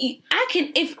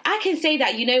 if I can say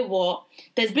that, you know what?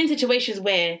 There's been situations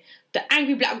where the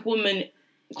angry black woman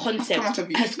concept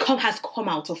has come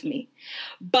out of me.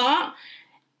 But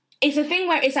it's a thing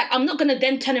where it's like, I'm not going to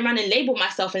then turn around and label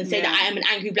myself and say that I am an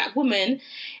angry black woman.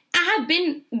 I have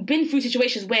been through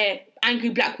situations where angry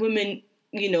black women,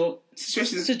 you know,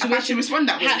 situations I've had to respond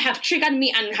that way. Have triggered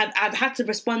me and I've had to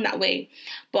respond that way.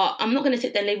 But I'm not going to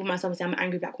sit there and label myself and say I'm an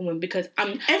angry black woman because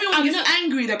everyone gets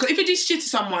angry though. Because if you do shit to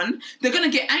someone, they're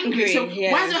going to get angry. So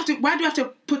why do you have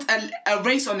to put a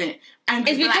race on it?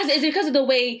 It's because of the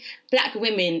way black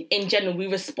women in general we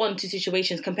respond to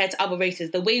situations compared to other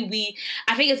races. The way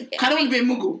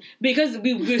because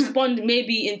we respond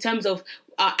maybe in terms of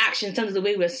our action, in terms of the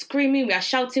way we're screaming, we are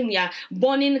shouting, we are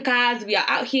burning cars, we are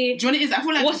out here. Do you know what it is? I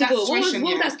feel like what was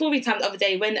that story time the other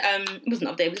day when it wasn't the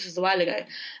other day, this was a while ago.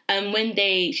 When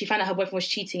she found out her boyfriend was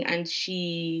cheating and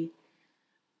she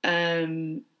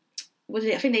what did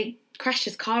it? I think they crashed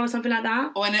his car or something like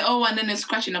that. And then it's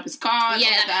crashing up his car. Yeah,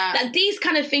 like that. These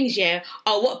kind of things, are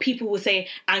what people will say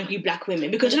angry black women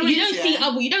because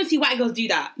you don't see white girls do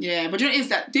that. Yeah, but you know what it is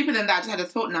that deeper than that. I just had a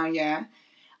thought now. Yeah,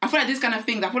 I feel like this kind of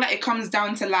things. I feel like it comes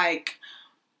down to like.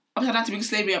 Obviously, I don't have to bring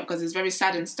slavery up because it's very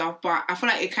sad and stuff. But I feel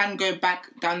like it can go back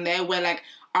down there where like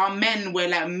our men were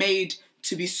like made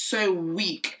to be so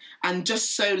weak and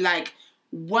just so like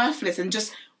worthless and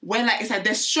just. Where like it's like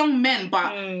they're strong men,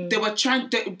 but they were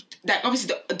trying to, like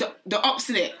obviously the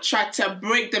opposite tried to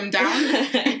break them down.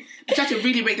 They tried to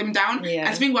really break them down. Yeah.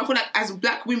 I feel like as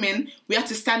black women we have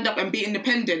to stand up and be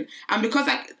independent. And because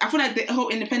like I feel like the whole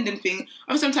independent thing,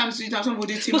 obviously sometimes some people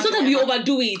do too much. But sometimes we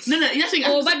overdo it. No, that's what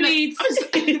overdo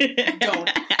it. Don't.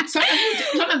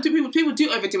 Sometimes people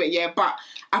do overdo it, yeah. But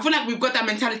I feel like we've got that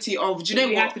mentality of, do you know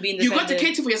what? You got to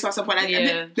cater for yourself at some point.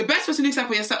 And the best person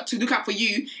to look out for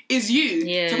you is you.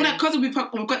 Yeah. So I feel like because we've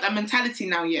got that mentality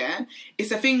now, yeah,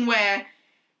 it's a thing where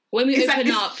when we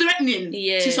open up, it's threatening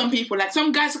to some people. Like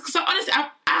some guys, so honestly, I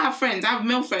have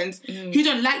male friends who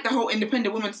don't like the whole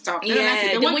independent woman stuff. They don't like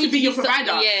it. They want to be your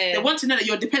provider. They want to know that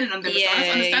you're dependent on them. So that's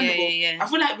understandable. I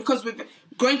feel like because we've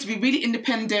grown to be really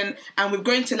independent and we've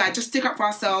grown to like just stick up for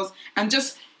ourselves and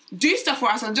just do stuff for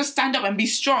us and just stand up and be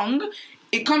strong,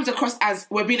 it comes across as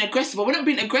we're being aggressive. But we're not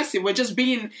being aggressive. We're just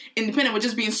being independent. We're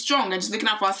just being strong and just looking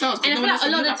out for ourselves. And I feel like a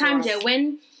lot of times,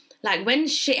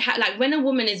 when a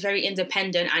woman is very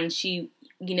independent and she,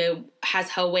 you know, has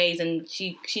her ways and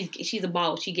she's a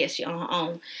boss, she gets shit on her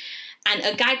own, and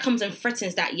a guy comes and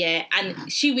threatens that,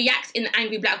 and she reacts in the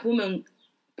angry black woman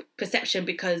perception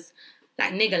because,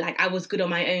 like, nigga, like, I was good on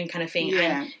my own kind of thing.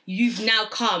 Yeah. And you've now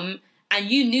come and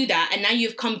you knew that and now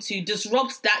you've come to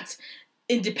disrupt that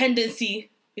independency.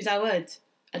 Is that a word?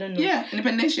 I don't know. Yeah,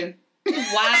 independation.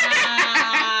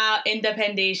 Wow.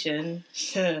 Independation.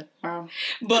 Wow.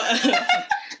 But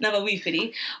never we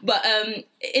fitty. But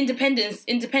independence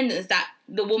that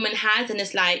the woman has, and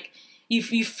it's like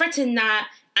you threaten that,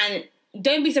 and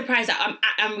don't be surprised that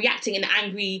I'm reacting in an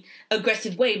angry,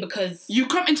 aggressive way because you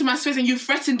come into my space and you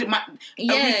threatened a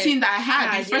routine that I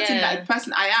had. You threatened that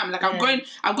person I am. Like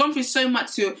I've gone through so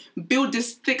much to build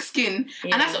this thick skin,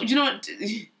 and that's, you know what.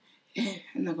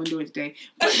 I'm not gonna do it today,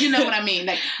 but you know what I mean.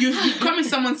 Like you come in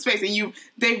someone's space and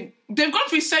they've gone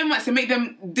through so much to make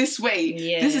them this way.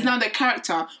 Yeah. This is now their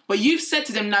character, but you've said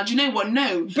to them now, do you know what?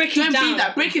 No, don't be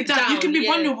that. Break it down. You can be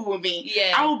vulnerable with me.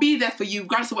 Yeah. I will be there for you,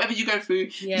 regardless of whatever you go through.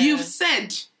 Yeah. You've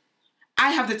said,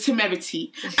 I have the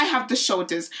temerity, I have the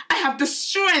shoulders, I have the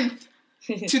strength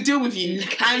to deal with you.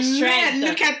 Look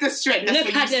at the strength. That's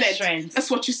what you said. Strength. That's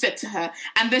what you said to her,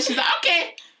 and then she's like,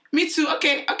 okay. Me too.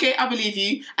 Okay, I believe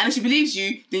you. And if she believes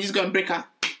you, then you just go and break her.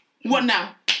 What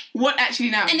now? What actually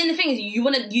now? And then the thing is, you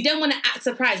don't want to act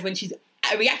surprised when she's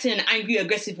reacting in an angry,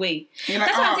 aggressive way. You're like,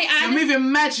 that's what I'm saying. You're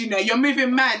moving mad, you know. You're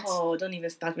moving mad. Oh, don't even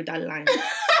start with that line.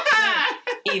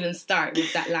 Don't even start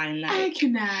with that line. Like. I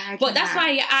cannot. But that's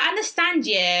why I understand,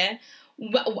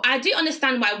 I do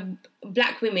understand why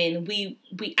black women, we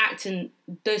act in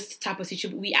those type of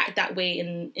situations. We act that way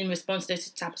in response to those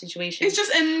type of situations. It's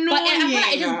just annoying. But I feel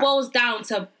like it just boils down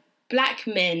to black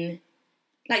men,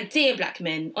 like dear black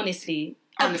men, honestly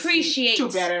appreciate,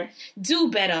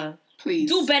 do better. Please.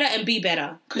 Do better and be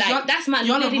better. Like, that's my...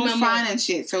 Y'all are both fine and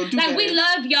shit, so do better. Like, we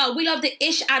love y'all. We love the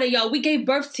ish out of y'all. We gave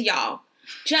birth to y'all.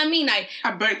 Do you know what I mean? Like,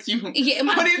 I birthed you. Yeah,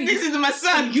 but this is my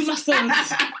son. You my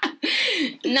sons.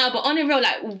 No, but on the real,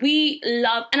 like, we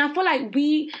love... And I feel like do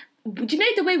you know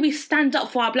the way we stand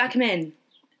up for our black men?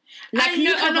 Like, and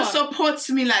you cannot support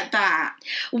me like that.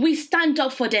 We stand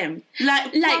up for them.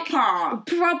 Like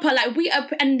proper. Like, we are,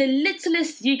 and the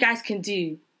littlest you guys can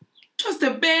do. Just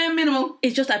the bare minimum.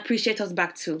 Is just appreciate us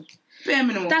back too. Bare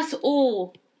minimum. That's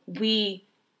all we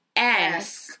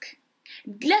ask.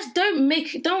 Let's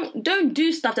don't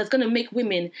do stuff that's gonna make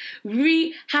women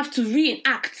have to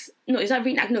reenact. No, is that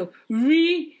reenact? No,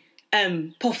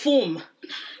 perform.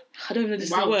 I don't know this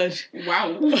word.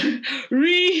 Wow.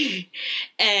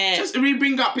 Just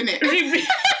bring up, innit?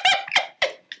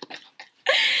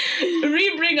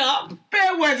 Bring up.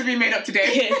 Bare words have been made up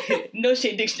today. No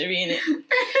shade dictionary, innit?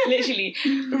 Literally.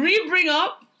 Bring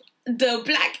up the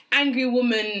black angry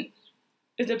woman.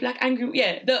 Is the black angry?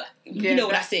 Yeah. You know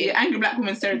what I say. Yeah, angry black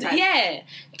woman stereotype. Yeah.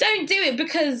 Don't do it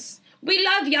because we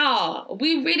love y'all.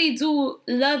 We really do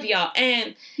love y'all.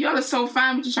 And y'all are so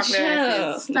fine with your chocolate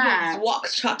asses. Stop. Walk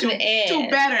chocolate ass. Do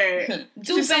better.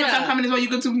 Do better. Summertime coming as well. You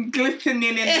go to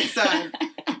glistening in the sun.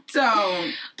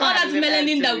 Don't all that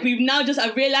melanin that we've now just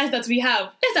realised that we have.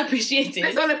 Let's appreciate it.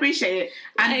 Let's all appreciate it.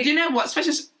 And you know what?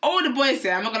 Especially all the boys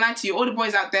there. I'm not gonna lie to you. All the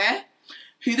boys out there.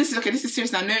 This is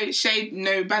serious now. No shade,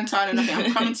 no banter, no nothing.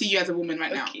 I'm coming to you as a woman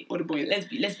right now. All the boys.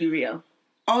 Let's be real.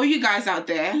 All you guys out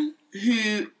there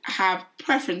who have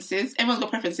preferences, everyone's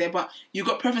got preferences here, but you've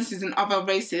got preferences in other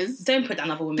races. Don't put down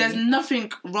other women. There's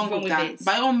nothing wrong with that. It.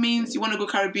 By all means, you want to go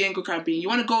Caribbean, go Caribbean. You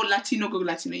want to go Latino, go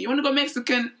Latino. You want to go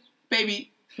Mexican,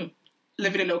 baby,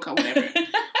 live in a local, whatever.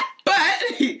 But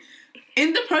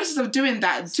in the process of doing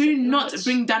that, do not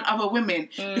bring down other women.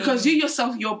 Because you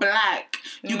yourself, you're black.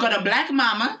 You got a black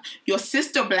mama, your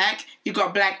sister black, you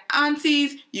got black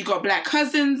aunties, you got black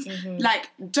cousins.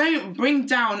 Like, don't bring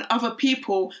down other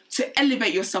people to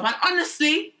elevate yourself. And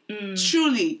honestly,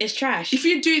 truly, it's trash. If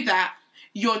you do that,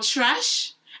 you're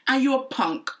trash and you're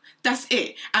punk. That's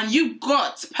it. And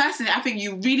personally, I think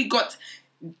you really got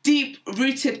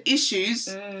deep-rooted issues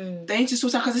that you need to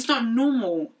sort out because it's not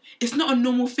normal. It's not a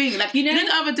normal thing. Like, you know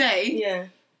the other day,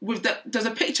 there's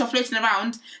a picture floating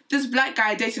around, this black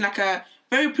guy dating like a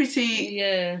very pretty,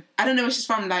 I don't know where she's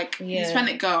from, like,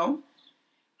 Hispanic girl.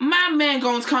 My man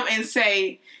going to come and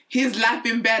say his life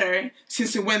been better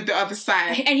since he went the other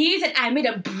side. And he said, I made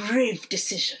a brave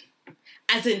decision.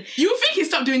 As in... You think he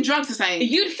stopped doing drugs or something?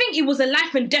 You'd think it was a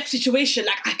life and death situation.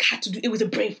 Like, I had to do... It was a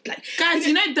brave... Like, guys,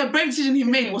 you know the brave decision he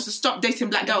made was to stop dating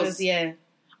black girls?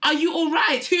 Are you all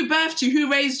right? Who birthed you? Who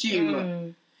raised you?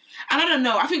 And I don't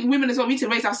know. I think women as well, we need to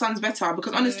raise our sons better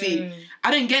because honestly,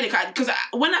 I don't get it. Because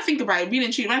when I think about it, really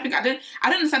and truly, I don't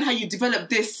understand how you develop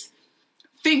this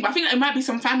thing. But I think it might be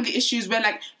some family issues where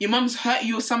like your mum's hurt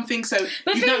you or something, so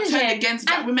you don't turn against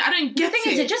black women. I don't get it. The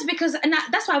thing is, just because, and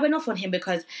that's why I went off on him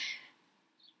because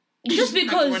just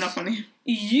because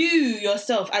you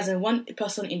yourself as a one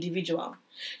person individual,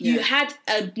 you had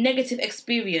a negative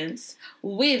experience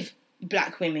with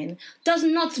black women does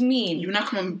not mean you're not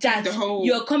coming that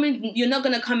you're not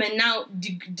gonna come and now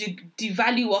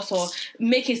devalue us or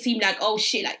make it seem like, oh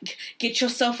shit, like get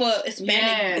yourself a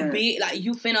Hispanic like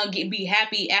you finna be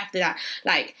happy after that.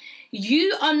 Like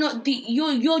you are not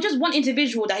you're just one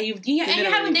individual that you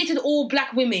haven't dated all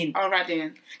black women. Alright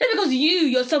then. That's because you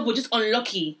yourself were just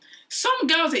unlucky. Some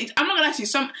girls, I'm not gonna lie to you.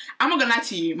 I'm not gonna lie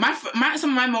to you. Some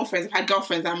of my male friends have had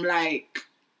girlfriends. I'm like,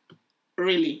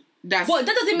 really. That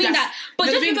doesn't mean that. But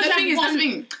just because the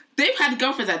thing, they've had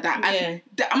girlfriends like that. And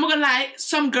I'm not gonna lie,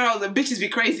 some girls and bitches be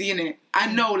crazy, innit?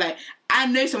 I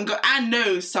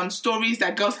know some stories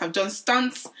that girls have done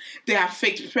stunts. They have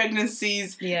faked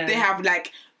pregnancies. Yeah. They have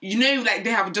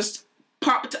they have just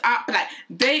popped up.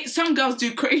 Like some girls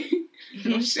do crazy.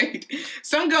 No shade.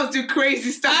 Some girls do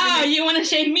crazy stuff. Oh, you want to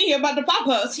shade me about the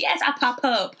pop-ups? Yes, I pop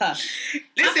up. Listen,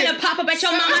 I'm gonna pop up at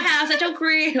your mama's house, at your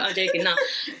crib. I'm joking, no.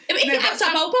 If you have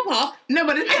I'll pop up. No,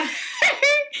 but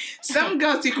some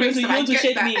girls do crazy stuff. I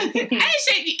get that. Me. I ain't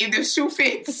shade you if the shoe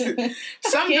fits.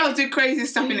 Some girls do crazy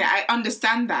stuff in it. I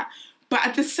understand that. But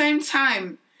at the same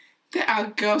time, there are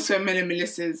girls who are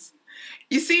Melissas.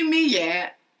 You see me,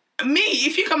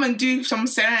 if you come and do some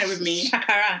serenade with me,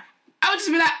 Shakara, I would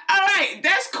just be like, all right,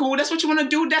 that's cool. That's what you want to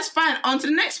do. That's fine. On to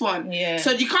the next one. Yeah.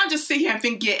 So you can't just sit here and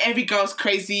think, every girl's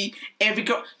crazy. Every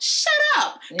girl... Shut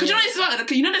up. Because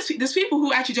you know there's people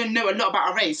who actually don't know a lot about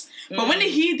our race. But when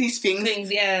they hear these things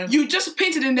you just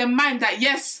painted in their mind that,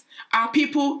 yes, our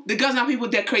people, the girls in our people,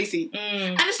 they're crazy.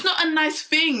 And it's not a nice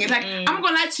thing. It's like, I'm not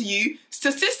going to lie to you.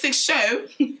 Statistics show,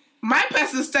 my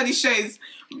personal study shows...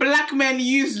 Black men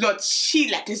use lot cheat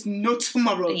like there's no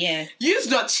tomorrow. Yeah. Use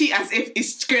lot cheat as if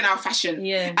it's going out of fashion.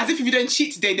 Yeah. As if you don't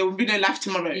cheat today, there will be no life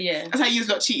tomorrow. Yeah. That's how you use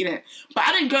lot cheating it. But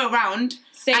I don't go around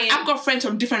saying... I've got friends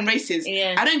from different races.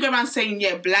 Yeah. I don't go around saying,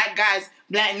 black guys,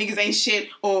 black niggas ain't shit,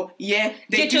 or they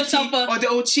get yourself cheat, or they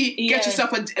all cheat. Get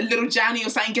yourself a little Johnny or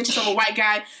something. Get yourself a white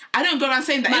guy. I don't go around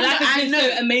saying that. My life has been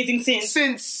so amazing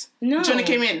since Johnny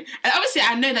came in, and obviously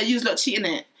I know that you's not cheating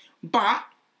it, but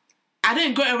I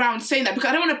don't go around saying that because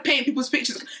I don't want to paint people's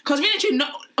pictures. Because really,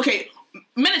 not okay.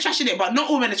 Men are trash in it, but not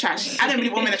all men are trash. I don't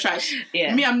believe all men are trash.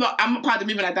 Yeah. Me, I'm not part of the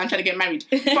movement like that. I'm trying to get married.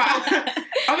 But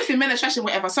obviously men are trash and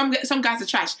whatever. Some guys are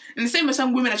trash. And the same way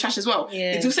some women are trash as well.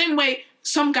 Yeah. It's the same way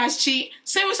some guys cheat,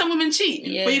 same way some women cheat.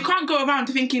 Yeah. But you can't go around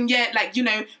thinking,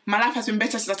 my life has been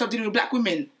better since I stopped dealing with black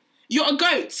women. You're a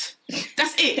goat.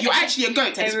 That's it. You're actually a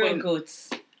goat at this point. Goats.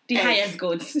 The highest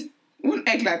goats. One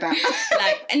egg like that.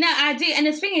 No, I do. And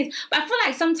the thing is, but I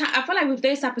feel like with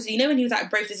those type of, when he was like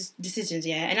brave decisions,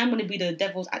 and I'm going to be the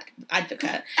devil's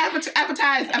advocate.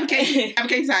 Advertise.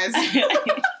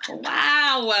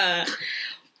 Wow.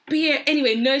 But yeah,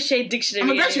 anyway, No Shade Dictionary.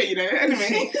 I'm a graduate,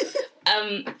 anyway.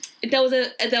 I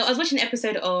was watching an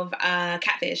episode of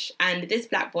Catfish, and this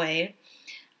black boy,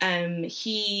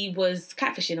 he was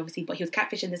catfishing, obviously, but he was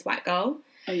catfishing this white girl.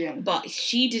 Oh, yeah. But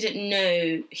she didn't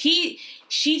know. She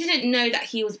didn't know that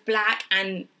he was black,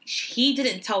 and he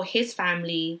didn't tell his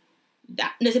family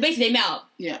that. No, so basically they met up.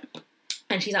 Yeah.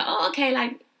 And she's like, oh, okay,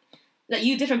 like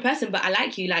you a different person, but I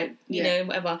like you, you know,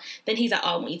 whatever. Then he's like,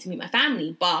 oh, I want you to meet my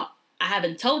family, but I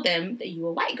haven't told them that you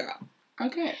were a white girl.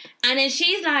 Okay. And then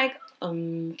she's like,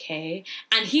 okay.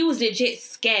 And he was legit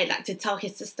scared, to tell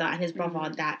his sister and his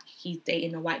brother that he's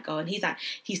dating a white girl. And he's like,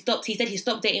 he said he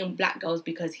stopped dating black girls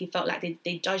because he felt like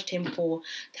they judged him for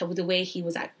the way he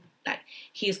was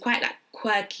he was quite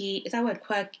quirky. Is that word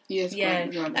quirky? Yes, yeah,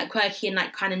 quirky and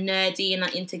kind of nerdy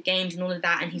and into games and all of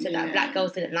that. And he said that black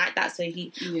girls didn't like that, so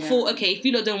he thought, okay, if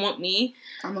you lot don't want me,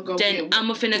 I'm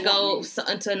finna go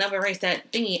into another race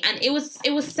that thingy. And it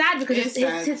was sad because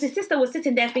his sister was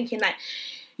sitting there thinking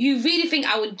you really think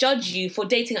I would judge you for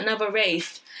dating another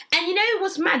race? And you know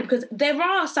what's mad? Because there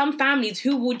are some families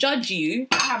who will judge you.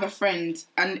 I have a friend,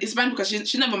 and it's mad because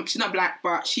she's not black,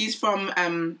 but she's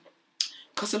from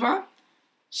Kosovo.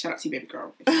 Shout out to you, baby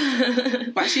girl.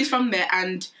 But she's from there,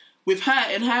 and with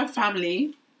her, in her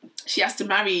family, she has to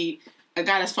marry a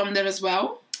guy that's from there as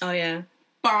well. Oh, yeah.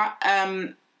 But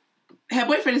her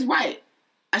boyfriend is white,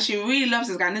 and she really loves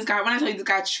this guy. And this guy, when I tell you, this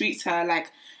guy treats her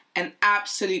like an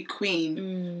absolute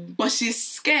queen. But she's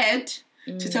scared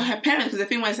to tell her parents, because the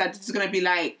thing was that this is going to be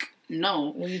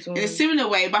no. In a similar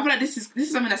way, but I feel like this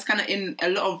is something that's kind of in a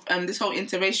lot of this whole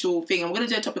interracial thing, and we're going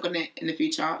to do a topic on it in the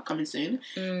future, coming soon.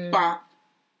 But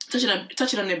touching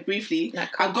on it briefly,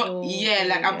 I've got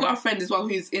a friend as well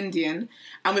who's Indian,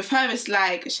 and with her it's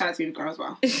shout out to you, girl, as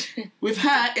well. With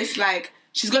her it's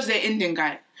she's got to date an Indian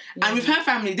guy, and with her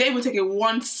family they will take it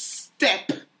one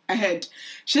step ahead.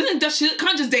 She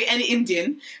can't just date any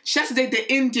Indian. She has to date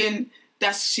the Indian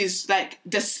that she's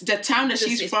the town that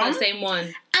she's from. The same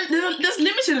one. And there's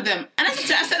limited of them. And I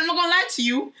said, I'm not gonna lie to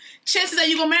you. Chances that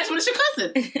you're gonna marry someone that's your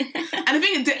cousin. And the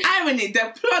thing, the irony,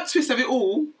 the plot twist of it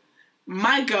all,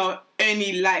 my girl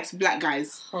only likes black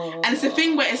guys. Oh. And it's the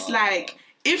thing where it's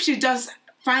if she does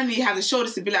finally have the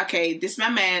shoulders to be okay, this my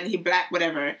man, he black,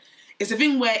 whatever. It's a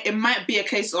thing where it might be a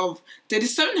case of they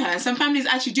disown her. And some families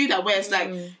actually do that, where it's that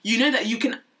you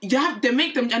can, they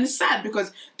make them, and it's sad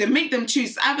because they make them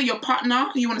choose either your partner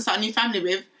who you want to start a new family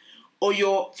with, or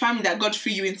your family that God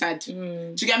threw you inside. Do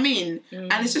you get what I mean?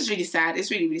 And it's just really sad.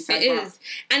 It's really, really sad. It is.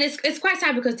 And it's quite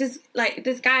sad because this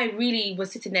guy really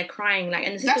was sitting there crying,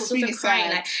 and the sister was also really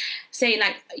crying, sad. Saying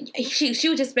she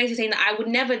was just basically saying that I would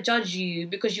never judge you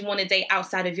because you want to date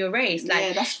outside of your race.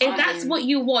 That's if that's what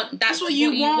you want, that's what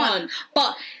you want.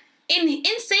 But in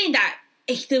saying that,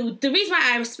 the reason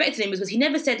why I respected him is because he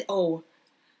never said, oh,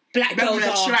 black girls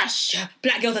are trash.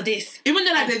 Black girls are this. Even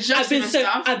though they judged him and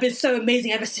stuff. I've been so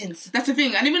amazing ever since. That's the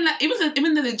thing. And even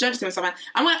though they judged him and stuff,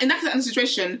 in that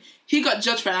situation, he got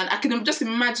judged for it. And I can just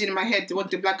imagine in my head what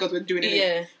the black girls were doing.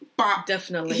 Yeah, but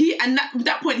definitely. At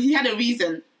that point, he had a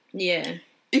reason. Yeah.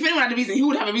 If anyone had a reason, he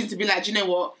would have a reason to be you know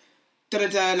what?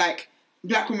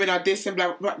 Black women are this and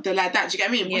blah, blah, they're like that. Do you get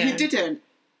what I mean? Yeah. But he didn't.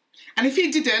 And if he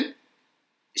didn't,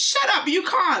 shut up, you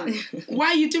can't. Why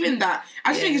are you doing that?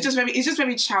 I just think it's just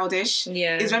very childish.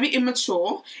 Yeah. It's very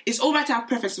immature. It's all right to have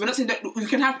preferences. We're not saying that you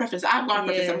can have preferences. I've got a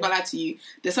preference, I'm gonna lie to you.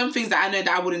 There's some things that I know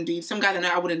that I wouldn't do. Some guys I know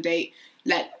I wouldn't date.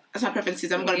 That's my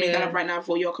preferences. I'm gonna make that up right now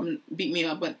before you all come beat me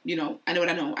up, but I know what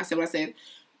I know. I said what I said.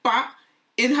 But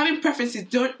in having preferences,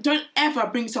 don't ever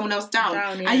bring someone else down.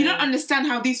 And you don't understand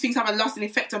how these things have a lasting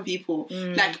effect on people.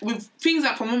 Like with things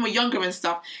like from when we're younger and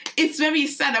stuff, it's very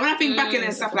sad. Like when I think back in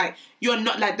and stuff, like you're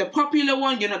not like the popular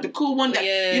one, you're not the cool one. That,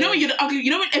 you know when you're the ugly.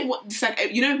 You know when everyone, it's like,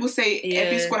 you know people say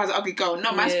every squad has an ugly girl.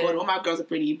 Not my squad. All my girls are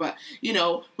pretty, but you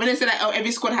know when they say like, oh,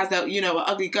 every squad has that, you know, an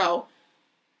ugly girl.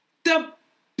 The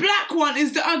black one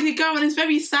is the ugly girl, and it's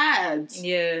very sad.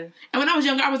 Yeah. And when I was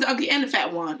younger, I was the ugly and the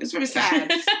fat one. It's very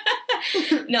sad.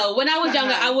 No, when I was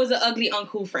younger, I was an ugly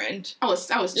uncool friend. I was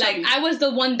like, I was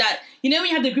the one that, you know when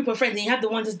you have the group of friends and you have the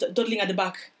one just dawdling at the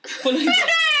back.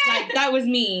 Like, that was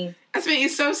me. That's me.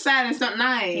 It's so sad. It's not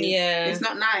nice. Yeah. It's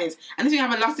not nice. And this thing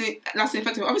have a lasting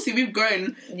effect. Obviously, we've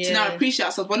grown to now appreciate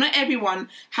ourselves, but not everyone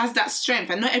has that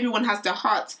strength, and not everyone has the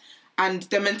heart and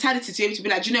the mentality to be able to be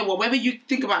like, do you know what, whatever you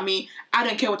think about me, I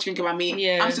don't care what you think about me.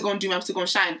 Yeah. I'm still going to do me, I'm still going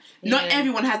to shine. Not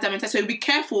everyone has that mentality. So be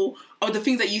careful of the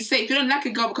things that you say. If you don't like a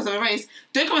girl because of a race,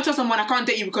 don't come and tell someone I can't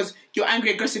date you because you're an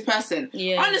angry, aggressive person.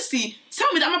 Yeah. Honestly,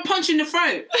 tell me that I'm going to punch you in the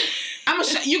throat.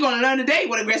 You're going to learn today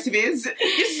what aggressive is.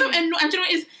 It's so annoying. And do you know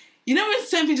what it is? You know when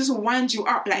something just winds you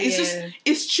up? Like, it's just,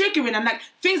 it's triggering. I'm like,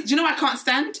 things, do you know what I can't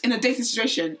stand in a dating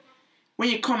situation? When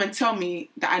you come and tell me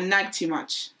that I nag too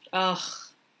much. Ugh.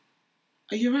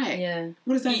 Are you right? Yeah.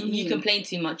 What does that mean? You complain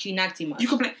too much. You nag too much. You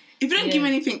complain. If you don't give me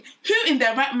anything, who in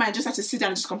their right mind just has to sit down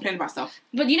and just complain about stuff?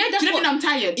 But you know that's what... I'm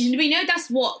tired? We know that's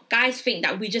what guys think,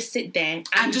 that we just sit there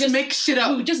and just make shit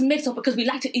up. We just mix up because we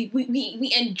like to...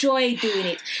 We enjoy doing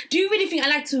it. Do you really think I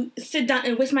like to sit down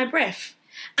and waste my breath?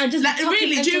 And just like,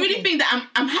 really? Do you really think that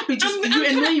I'm happy just you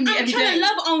annoying me every day? I'm trying to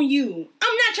love on you.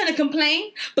 I'm not trying to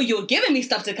complain, but you're giving me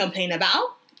stuff to complain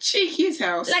about. Cheeky as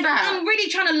hell. Like, I'm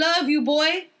really trying to love you,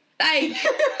 boy. Like, you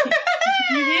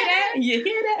hear that? You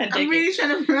hear that? I'm really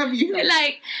trying to love you.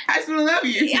 Like, I just want to love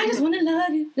you. I just want to love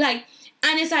you. Like,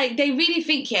 and it's like, they really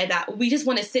think here that we just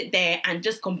want to sit there and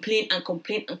just complain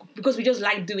because we just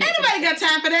like doing it. Ain't nobody got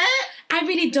time for that. I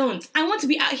really don't. I want to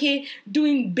be out here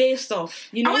doing bae stuff,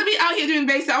 you know? I want to be out here doing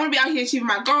bae stuff. I want to be out here achieving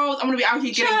my goals. I want to be out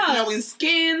here getting glowing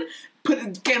skin.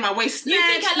 Getting my waist snatched.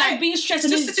 You think I like being stressed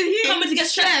and just coming to get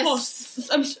stress spots?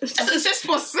 Stress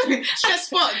spots.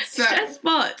 Stress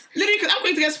spots. Literally, because I'm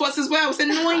going to get spots as well. It's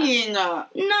annoying. No.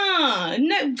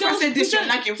 Before I said this, you're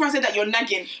nagging. Before I said that, you're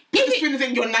nagging. Put the spoon in the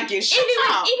thing, you're nagging. Shut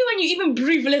up. Even when you even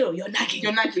breathe a little, you're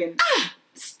nagging.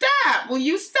 Stop. Will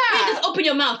you stop? You just open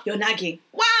your mouth, you're nagging.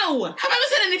 Wow. Have I ever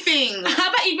said anything?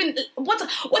 Have I even...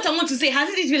 What I want to say, has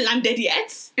it even landed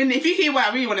yet? And if you hear what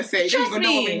I really want to say, then you're going to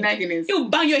know what nagging is. You'll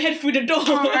bang your head through the door.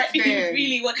 Oh, right there. You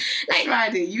really want...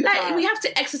 Like, we have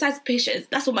to exercise patience.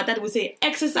 That's what my dad would say.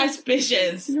 Exercise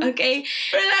patience. Okay?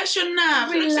 Relax your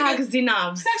nerves. Relax the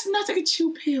nerves. Relax, not take a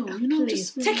chill pill. You know,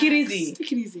 please. Take it easy.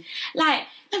 Take it easy. Like...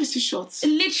 Life is too short.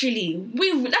 Literally.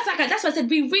 That's what I said.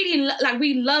 We really...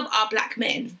 we love our black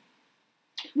men.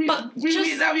 But we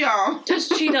really love y'all.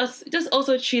 Just treat us. Just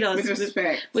also treat us with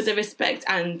respect. With the respect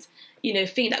and, you know,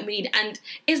 thing that we need. And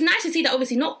it's nice to see that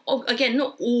obviously not all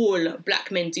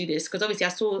black men do this, because obviously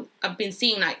I've been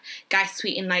seeing like guys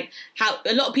tweeting like how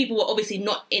a lot of people were obviously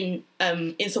not in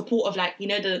support of, like, you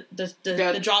know, the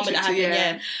drama that happened.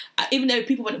 Yeah. Even though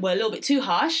people were a little bit too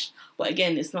harsh, but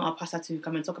again, it's not our pastor to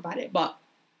come and talk about it. But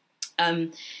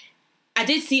I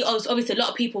did see obviously a lot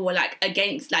of people were like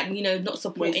against, like, you know, not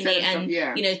supporting it and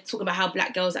you know, talking about how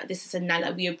black girls like this and that,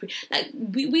 like we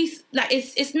like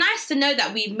it's nice to know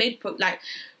that we've made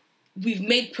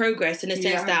progress in the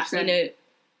sense that 100%. You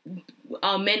know,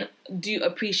 our men do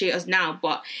appreciate us now,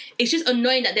 but it's just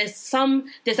annoying that there's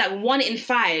like 1 in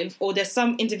 5, or there's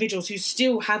some individuals who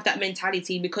still have that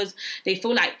mentality because they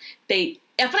feel like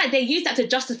I feel like they use that to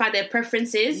justify their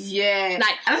preferences. Yeah.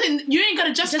 Like, I don't think you ain't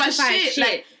gotta justify shit.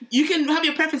 Like, you can have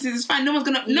your preferences, it's fine. No one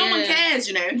cares,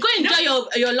 you know. Go enjoy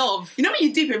your love. You know when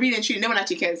you deep and really and truly, no one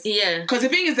actually cares. Yeah. Because the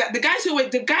thing is that the guys, do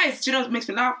you know what makes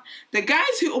me laugh? The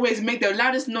guys who always make the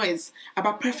loudest noise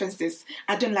about preferences,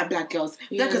 I don't like black girls.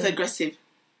 Black girls are aggressive.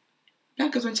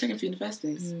 Black girls weren't checking for you in the first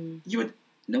place. You would...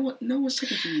 No one's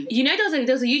checking for you. You know,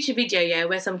 there was a YouTube video,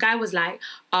 where some guy was like,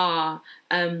 I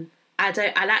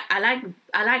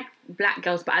like black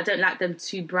girls, but I don't like them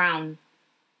too brown.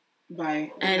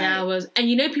 Right. And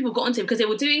you know, people got onto him because they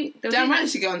were doing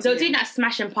that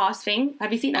smash and pass thing.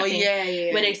 Have you seen that thing?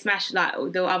 Yeah. Where they smash, like,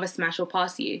 they'll either smash or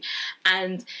pass you.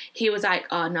 And he was like,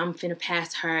 oh no, I'm finna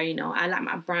pass her, you know, I like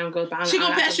my brown girls, but she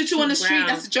gonna pass you two on the street,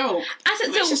 that's a joke. I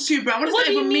said, so she's too brown. What does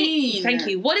that even mean? Thank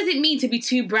you. What does it mean to be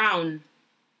too brown?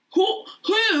 Who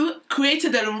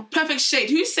created the perfect shade?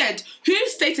 Who stated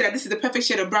that this is the perfect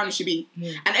shade of brown you should be?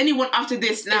 Yeah. And anyone after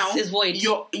this now is void.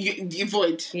 You're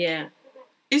void. Yeah.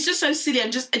 It's just so silly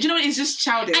and do you know what? It's just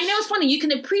childish. I know it's funny. You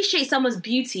can appreciate someone's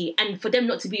beauty and for them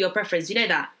not to be your preference. You know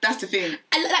that? That's the thing.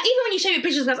 And like, even when you show me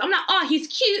pictures of us, I'm like, oh, he's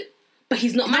cute, but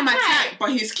he's not my type.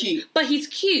 But he's cute. But he's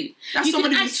cute. That's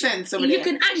somebody who's sense over there. You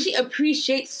can actually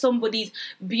appreciate somebody's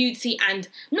beauty and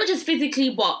not just physically,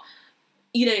 but,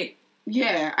 you know...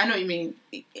 Yeah, I know what you mean.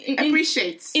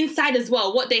 Appreciate inside as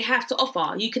well what they have to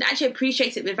offer. You can actually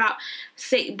appreciate it without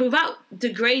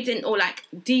degrading or like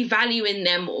devaluing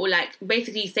them or like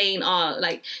basically saying, "Oh,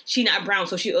 like she not brown,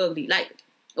 so she ugly." Like,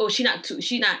 or she not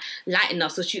light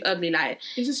enough, so she ugly. Like,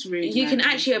 it's just really. You can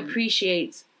actually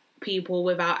appreciate people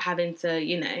without having to,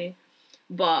 you know.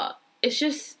 But it's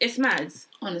mad.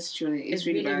 Honestly, it's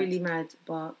really really mad.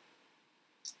 But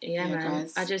yeah, man.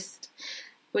 Guys.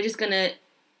 We're just gonna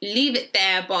leave it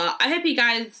there, but I hope you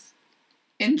guys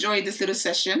enjoyed this little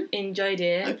session. Enjoyed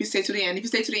it. I hope you stay to the end. If you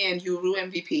stay to the end, you'll rule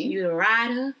MVP. You're a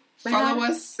rider. Follow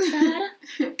us.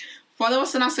 Follow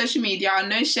us on our social media. Our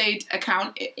No Shade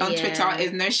account on Twitter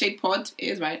is No Shade Pod. It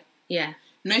is, right? Yeah.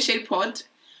 No Shade Pod.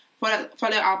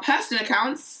 Follow our personal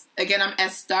accounts. Again, I'm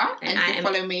Esther, and you can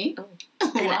follow me.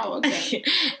 Oh. Wow, okay.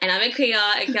 And I'm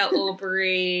Akia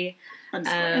Aubrey.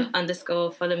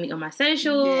 _ follow me on my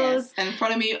socials. Yes. And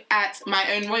follow me at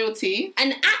My Own Royalty.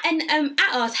 And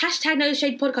at us, #, No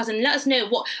Shade Podcast, and let us know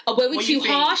were we too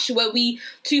harsh? Were we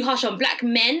too harsh on black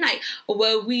men? Like, or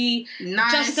were we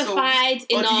justified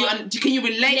in our... can you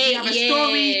relate? Do you have a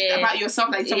story about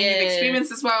yourself, like something you've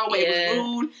experienced as well, where it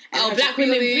was rude? Are black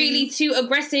women really too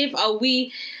aggressive? Are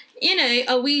we... You know,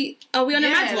 are we on a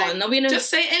mad one? Are we just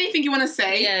say anything you want to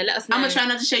say. Yeah, let us know. I'm going to try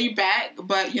not to share you back,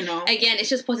 but, you know. Again, it's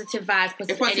just positive vibes,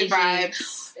 positive energy.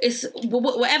 Vibes. It's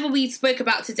whatever we spoke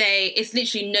about today, it's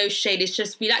literally no shade. It's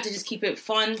just, we like to just keep it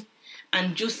fun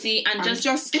and juicy and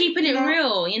just keeping it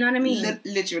real. You know what I mean?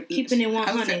 Literally. Keeping it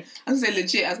 100. I was going to say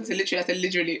legit. I was going to say literally. I said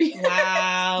literally.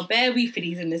 Wow. Bear we for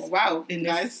these in this. Wow. In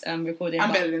this recording.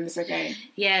 I'm better than this, okay?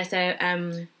 Yeah,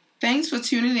 so... Thanks for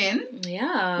tuning in.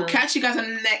 Yeah. We'll catch you guys on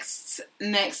the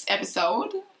next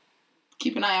episode.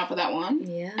 Keep an eye out for that one.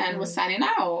 Yeah. And we're signing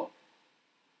out.